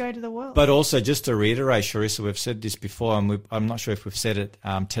got to go to the world. But also, just to reiterate, Sharissa, we've said this before, and I'm not sure if we've said it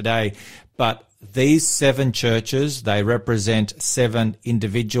today, but these 7 churches, they represent 7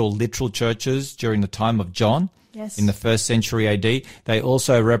 individual literal churches during the time of John. Yes. In the 1st century AD. They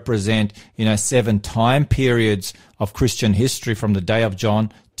also represent, 7 time periods of Christian history from the day of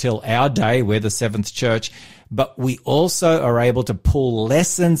John till our day. We're the 7th church. But we also are able to pull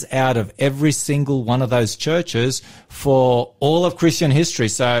lessons out of every single one of those churches for all of Christian history.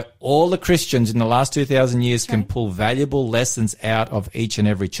 So all the Christians in the last 2,000 years can pull valuable lessons out of each and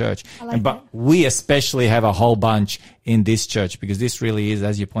every church. But we especially have a whole bunch in this church because this really is,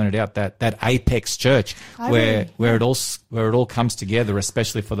 as you pointed out, that apex church where it all comes together,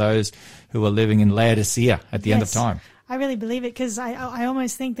 especially for those who are living in Laodicea at the end of time. I really believe it because I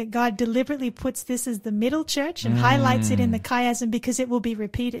almost think that God deliberately puts this as the middle church and highlights it in the chiasm because it will be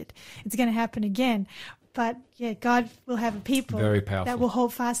repeated. It's going to happen again. But yeah, God will have a people that will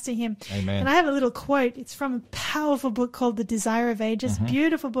hold fast to him. Amen. And I have a little quote. It's from a powerful book called The Desire of Ages.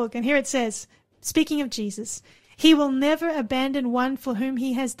 Beautiful book. And here it says, speaking of Jesus, he will never abandon one for whom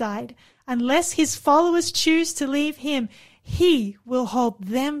he has died unless his followers choose to leave him. He will hold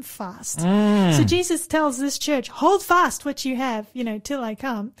them fast. So Jesus tells this church, hold fast what you have, till I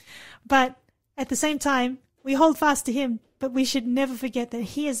come. But at the same time, we hold fast to him, but we should never forget that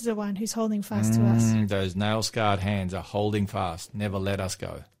he is the one who's holding fast to us. Those nail-scarred hands are holding fast. Never let us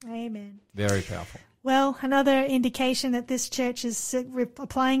go. Amen. Very powerful. Well, another indication that this church is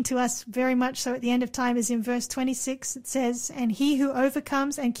applying to us very much so at the end of time is in verse 26. It says, "And he who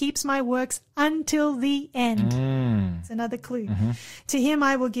overcomes and keeps my works until the end." It's another clue. "To him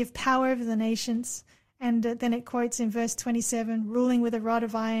I will give power over the nations." And then it quotes in verse 27, "ruling with a rod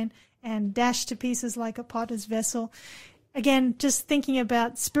of iron and dashed to pieces like a potter's vessel." Again, just thinking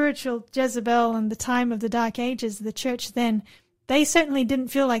about spiritual Jezebel and the time of the Dark Ages, the church then, they certainly didn't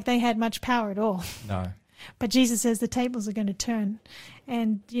feel like they had much power at all. No. But Jesus says the tables are going to turn,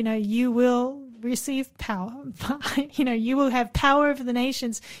 and, you will receive power. You will have power over the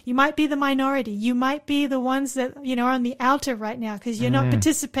nations. You might be the minority. You might be the ones that, are on the outer right now because you're not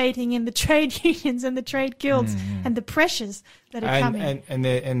participating in the trade unions and the trade guilds and the pressures that are coming.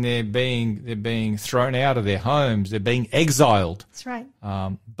 And they're being thrown out of their homes. They're being exiled. That's right.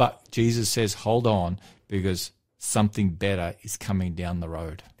 But Jesus says, hold on, because something better is coming down the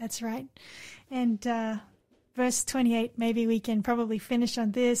road. That's right. And verse 28, maybe we can probably finish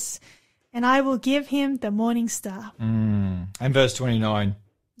on this. "And I will give him the morning star." And verse 29.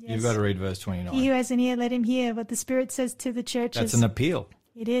 Yes. You've got to read verse 29. "He who has an ear, let him hear what the Spirit says to the churches." That's an appeal.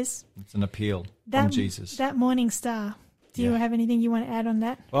 It is. It's an appeal from Jesus. That morning star. Do you have anything you want to add on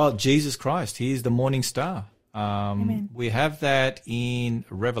that? Well, Jesus Christ, he is the morning star. Amen. We have that in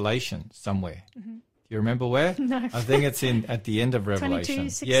Revelation somewhere. Do you remember where? No. I think it's at the end of Revelation.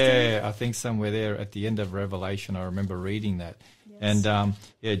 22:16. Yeah, I think somewhere there at the end of Revelation. I remember reading that. Yes.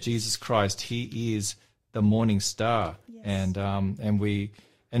 And Jesus Christ, he is the morning star. Yes. And we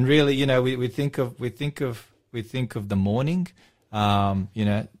think of the morning,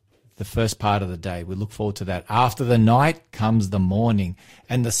 the first part of the day. We look forward to that. After the night comes the morning,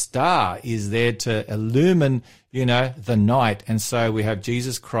 and the star is there to illumine, the night. And so we have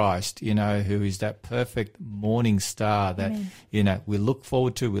Jesus Christ, who is that perfect morning star that, we look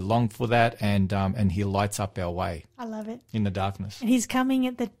forward to, we long for that, and he lights up our way. I love it. In the darkness. And he's coming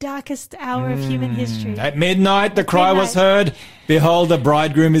at the darkest hour of human history. At midnight, the cry was heard, "Behold, the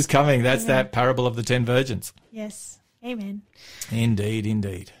bridegroom is coming." That's that parable of the 10 virgins. Yes. Amen. Indeed,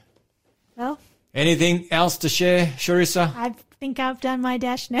 indeed. Well, anything else to share, Sharissa? I think I've done my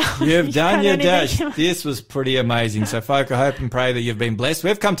dash now. You've done your dash. This was pretty amazing. So, folk, I hope and pray that you've been blessed.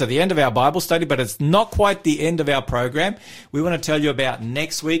 We've come to the end of our Bible study, but it's not quite the end of our program. We want to tell you about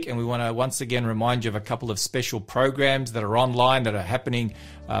next week, and we want to once again remind you of a couple of special programs that are online that are happening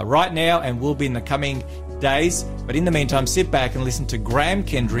right now and will be in the coming days. But in the meantime, sit back and listen to Graham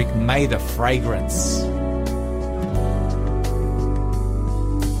Kendrick, "May the Fragrance."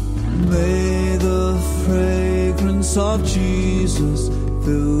 May the fragrance of Jesus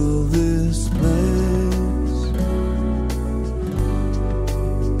fill this place.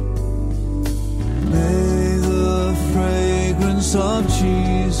 May the fragrance of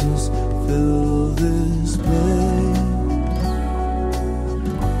Jesus fill this place.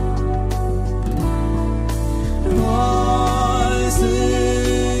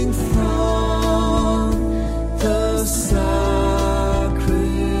 Rising from the sacrifice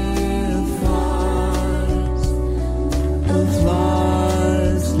of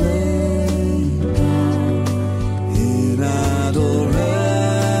lives laid down in adoration.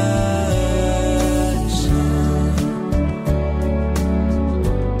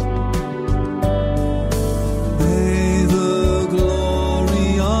 May the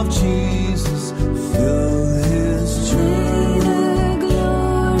glory of Jesus fill his church. May the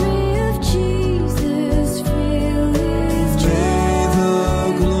glory of Jesus fill his church. May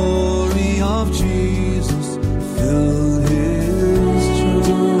the glory of Jesus fill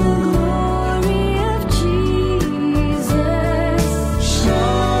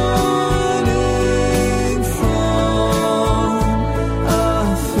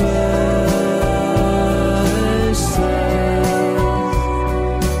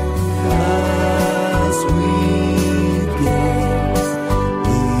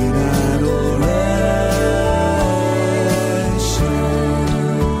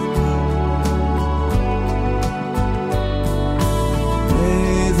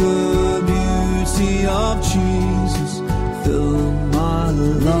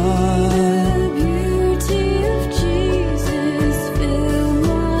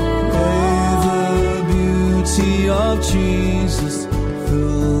Jesus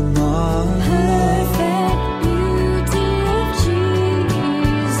fill my life. Perfect beauty of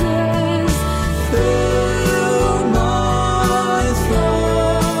Jesus fill my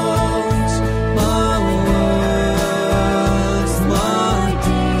thoughts, my words, my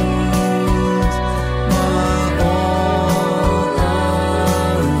deeds, my all I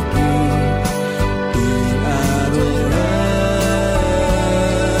give in adoration.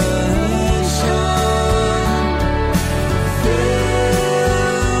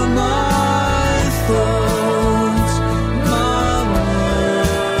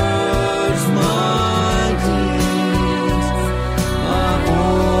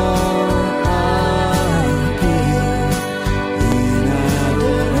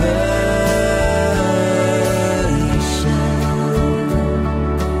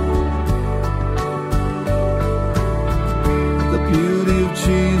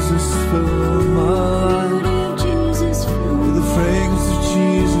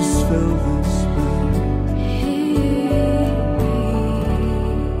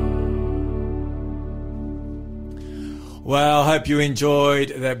 hope you enjoyed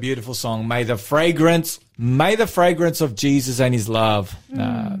that beautiful song. May the fragrance of Jesus and his love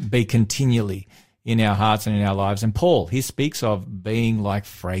be continually in our hearts and in our lives. And Paul, he speaks of being like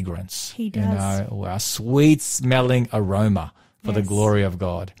fragrance. He does. Or a sweet smelling aroma for the Yes. glory of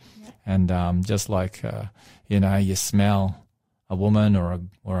God. Yep. And just like, you smell a woman or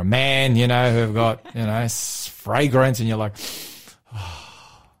a man, who have got, fragrance, and you're like,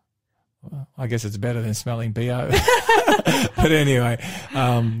 well, I guess it's better than smelling BO. But anyway,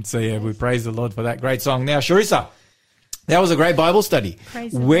 we praise the Lord for that great song. Now, Sharissa, that was a great Bible study.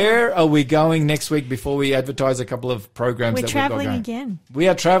 Praise the Where are we going next week before we advertise a couple of programs We're that we've got traveling going? again. We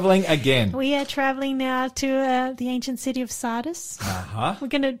are traveling again. We are traveling now to the ancient city of Sardis. Uh-huh. We're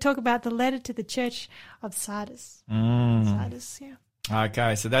going to talk about the letter to the church of Sardis. Sardis, yeah.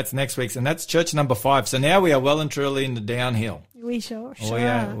 Okay, so that's next week's, and that's church number 5. So now we are well and truly in the downhill. We sure Oh,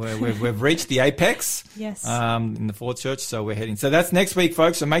 yeah, we've reached the apex. Yes. In the 4th church, so we're heading. So that's next week,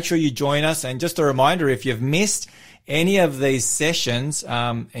 folks. So make sure you join us. And just a reminder, if you've missed any of these sessions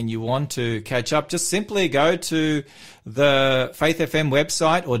and you want to catch up, just simply go to the Faith FM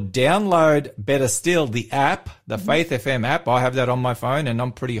website or download, better still, the app, the Faith FM app. I have that on my phone, and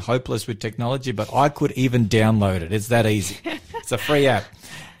I'm pretty hopeless with technology, but I could even download it. It's that easy. It's a free app.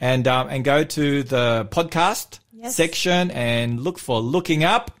 And go to the podcast section and look for Looking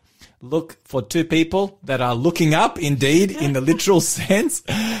Up. Look for 2 people that are looking up, indeed, in the literal sense.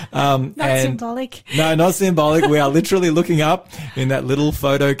 Not symbolic. No, not symbolic. We are literally looking up in that little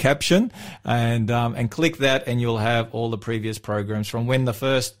photo caption, and click that, and you'll have all the previous programs from when the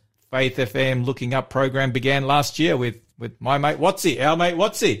first Faith FM Looking Up program began last year with my mate Watsy, our mate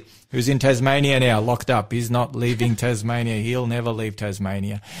Watsy, who's in Tasmania now, locked up. He's not leaving Tasmania. He'll never leave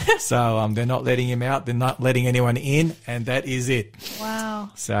Tasmania. So they're not letting him out. They're not letting anyone in, and that is it.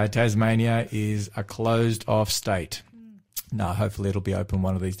 Wow. So Tasmania is a closed off state. No, hopefully it'll be open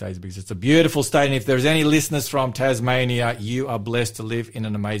one of these days because it's a beautiful state. And if there's any listeners from Tasmania, you are blessed to live in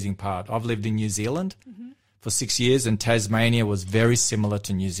an amazing part. I've lived in New Zealand for 6 years, and Tasmania was very similar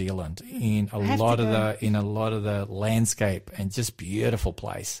to New Zealand in a lot of the landscape, and just beautiful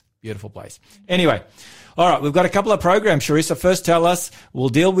place. Beautiful place. Anyway, all right, we've got a couple of programs, Sharissa. First, tell us, we'll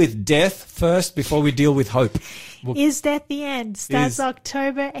deal with death first before we deal with hope. Is Death the End? Starts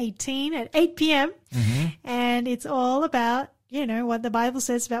October 18 at 8 p.m. And it's all about, what the Bible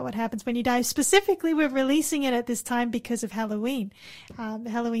says about what happens when you die. Specifically, we're releasing it at this time because of Halloween,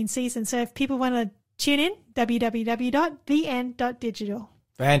 the Halloween season. So if people want to tune in, www.theend.digital.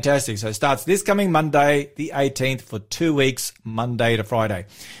 Fantastic. So it starts this coming Monday, the 18th, for 2 weeks, Monday to Friday.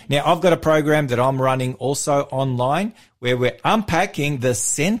 Now, I've got a program that I'm running also online where we're unpacking the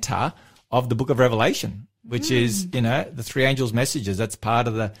center of the book of Revelation, which is, the 3 angels' messages. That's part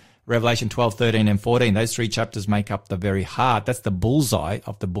of the Revelation 12, 13, and 14. Those 3 chapters make up the very heart. That's the bullseye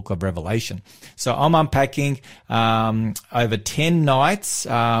of the book of Revelation. So I'm unpacking over 10 nights,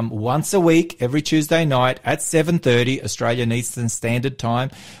 once a week, every Tuesday night at 7:30 Australian Eastern Standard Time.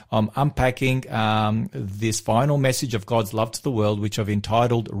 I'm unpacking this final message of God's love to the world, which I've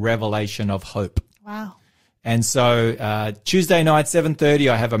entitled Revelation of Hope. Wow. And so Tuesday night, 7:30,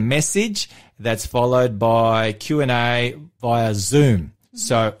 I have a message that's followed by Q&A via Zoom.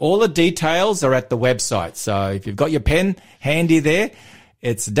 So all the details are at the website. So if you've got your pen handy there,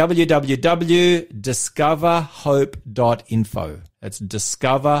 it's www.discoverhope.info. That's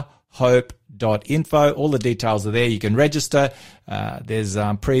discoverhope.info. All the details are there. You can register. There's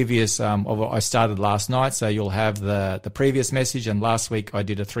previous, I started last night, so you'll have the previous message. And last week I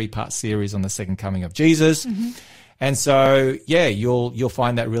did a 3-part series on the second coming of Jesus. And so, you'll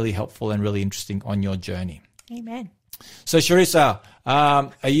find that really helpful and really interesting on your journey. Amen. So, Sharissa,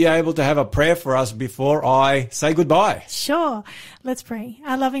 are you able to have a prayer for us before I say goodbye? Sure. Let's pray.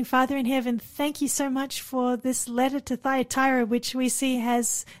 Our loving Father in heaven, thank you so much for this letter to Thyatira, which we see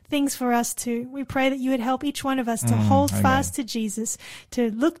has things for us too. We pray that you would help each one of us to hold fast to Jesus,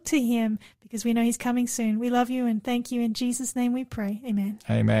 to look to him, because we know he's coming soon. We love you and thank you. In Jesus' name we pray. Amen.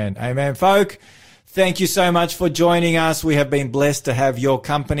 Amen. Amen. Folk, thank you so much for joining us. We have been blessed to have your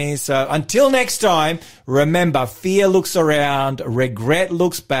company. So until next time, remember, fear looks around, regret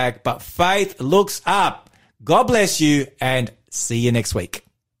looks back, but faith looks up. God bless you, and see you next week.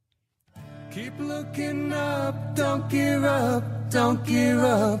 Keep looking up, don't give up, don't give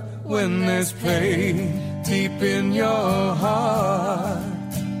up when there's pain deep in your heart.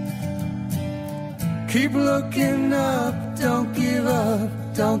 Keep looking up, don't give up,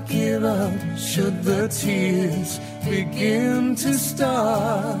 don't give up, should the tears begin to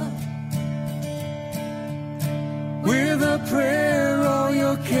start. With a prayer, all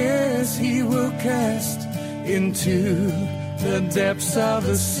your cares he will cast into the depths of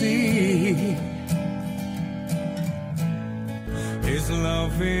the sea. His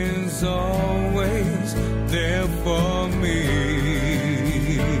love is always there for